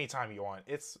back anytime you want.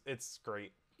 It's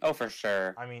great. Oh, for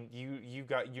sure. I mean,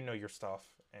 you know your stuff,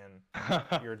 and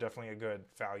you're definitely a good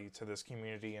value to this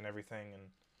community and everything.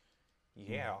 And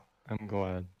yeah, I'm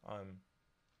glad.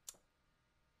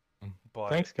 But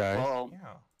thanks, guys. Well,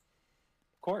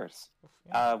 of course.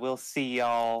 Yeah. We'll see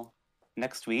y'all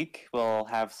next week. We'll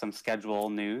have some schedule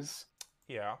news.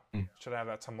 Yeah, should have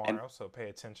that tomorrow, so pay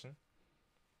attention.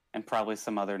 And probably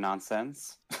some other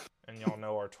nonsense. And y'all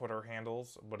know our Twitter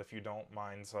handles, but if you don't,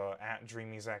 mine's at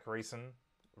DreamyZach Racing,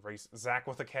 Zach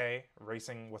with a K,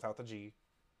 racing without the G.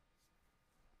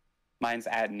 Mine's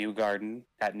at Newgarden,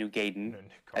 at Newgaden.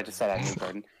 I just said at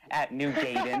Newgarden. At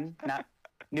Newgaden, not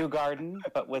Newgarden,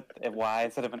 but with a Y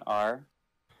instead of an R.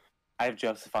 I have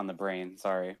Joseph on the brain,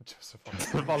 sorry. Joseph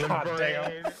on the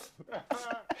brain.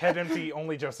 Head empty,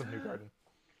 only Joseph Newgarden.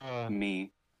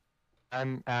 Me.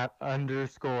 I'm at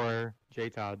 _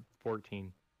 JTodd14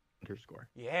 _.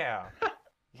 Yeah.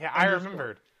 Yeah, I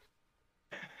remembered.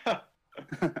 All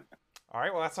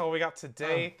right, well, that's all we got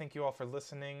today. Thank you all for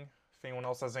listening. If anyone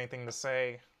else has anything to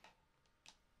say.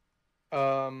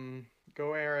 Go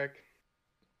Eric.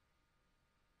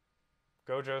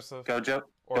 Go Joseph. Go Joe.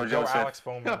 Or go Alex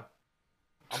Bowman.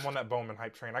 I'm on that Bowman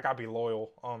hype train. I gotta be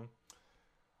loyal.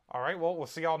 All right, well, we'll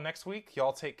see y'all next week.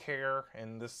 Y'all take care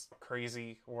in this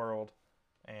crazy world,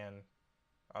 and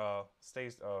stay.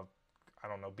 I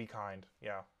don't know. Be kind.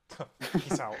 Yeah.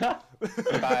 Peace out.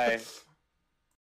 Bye.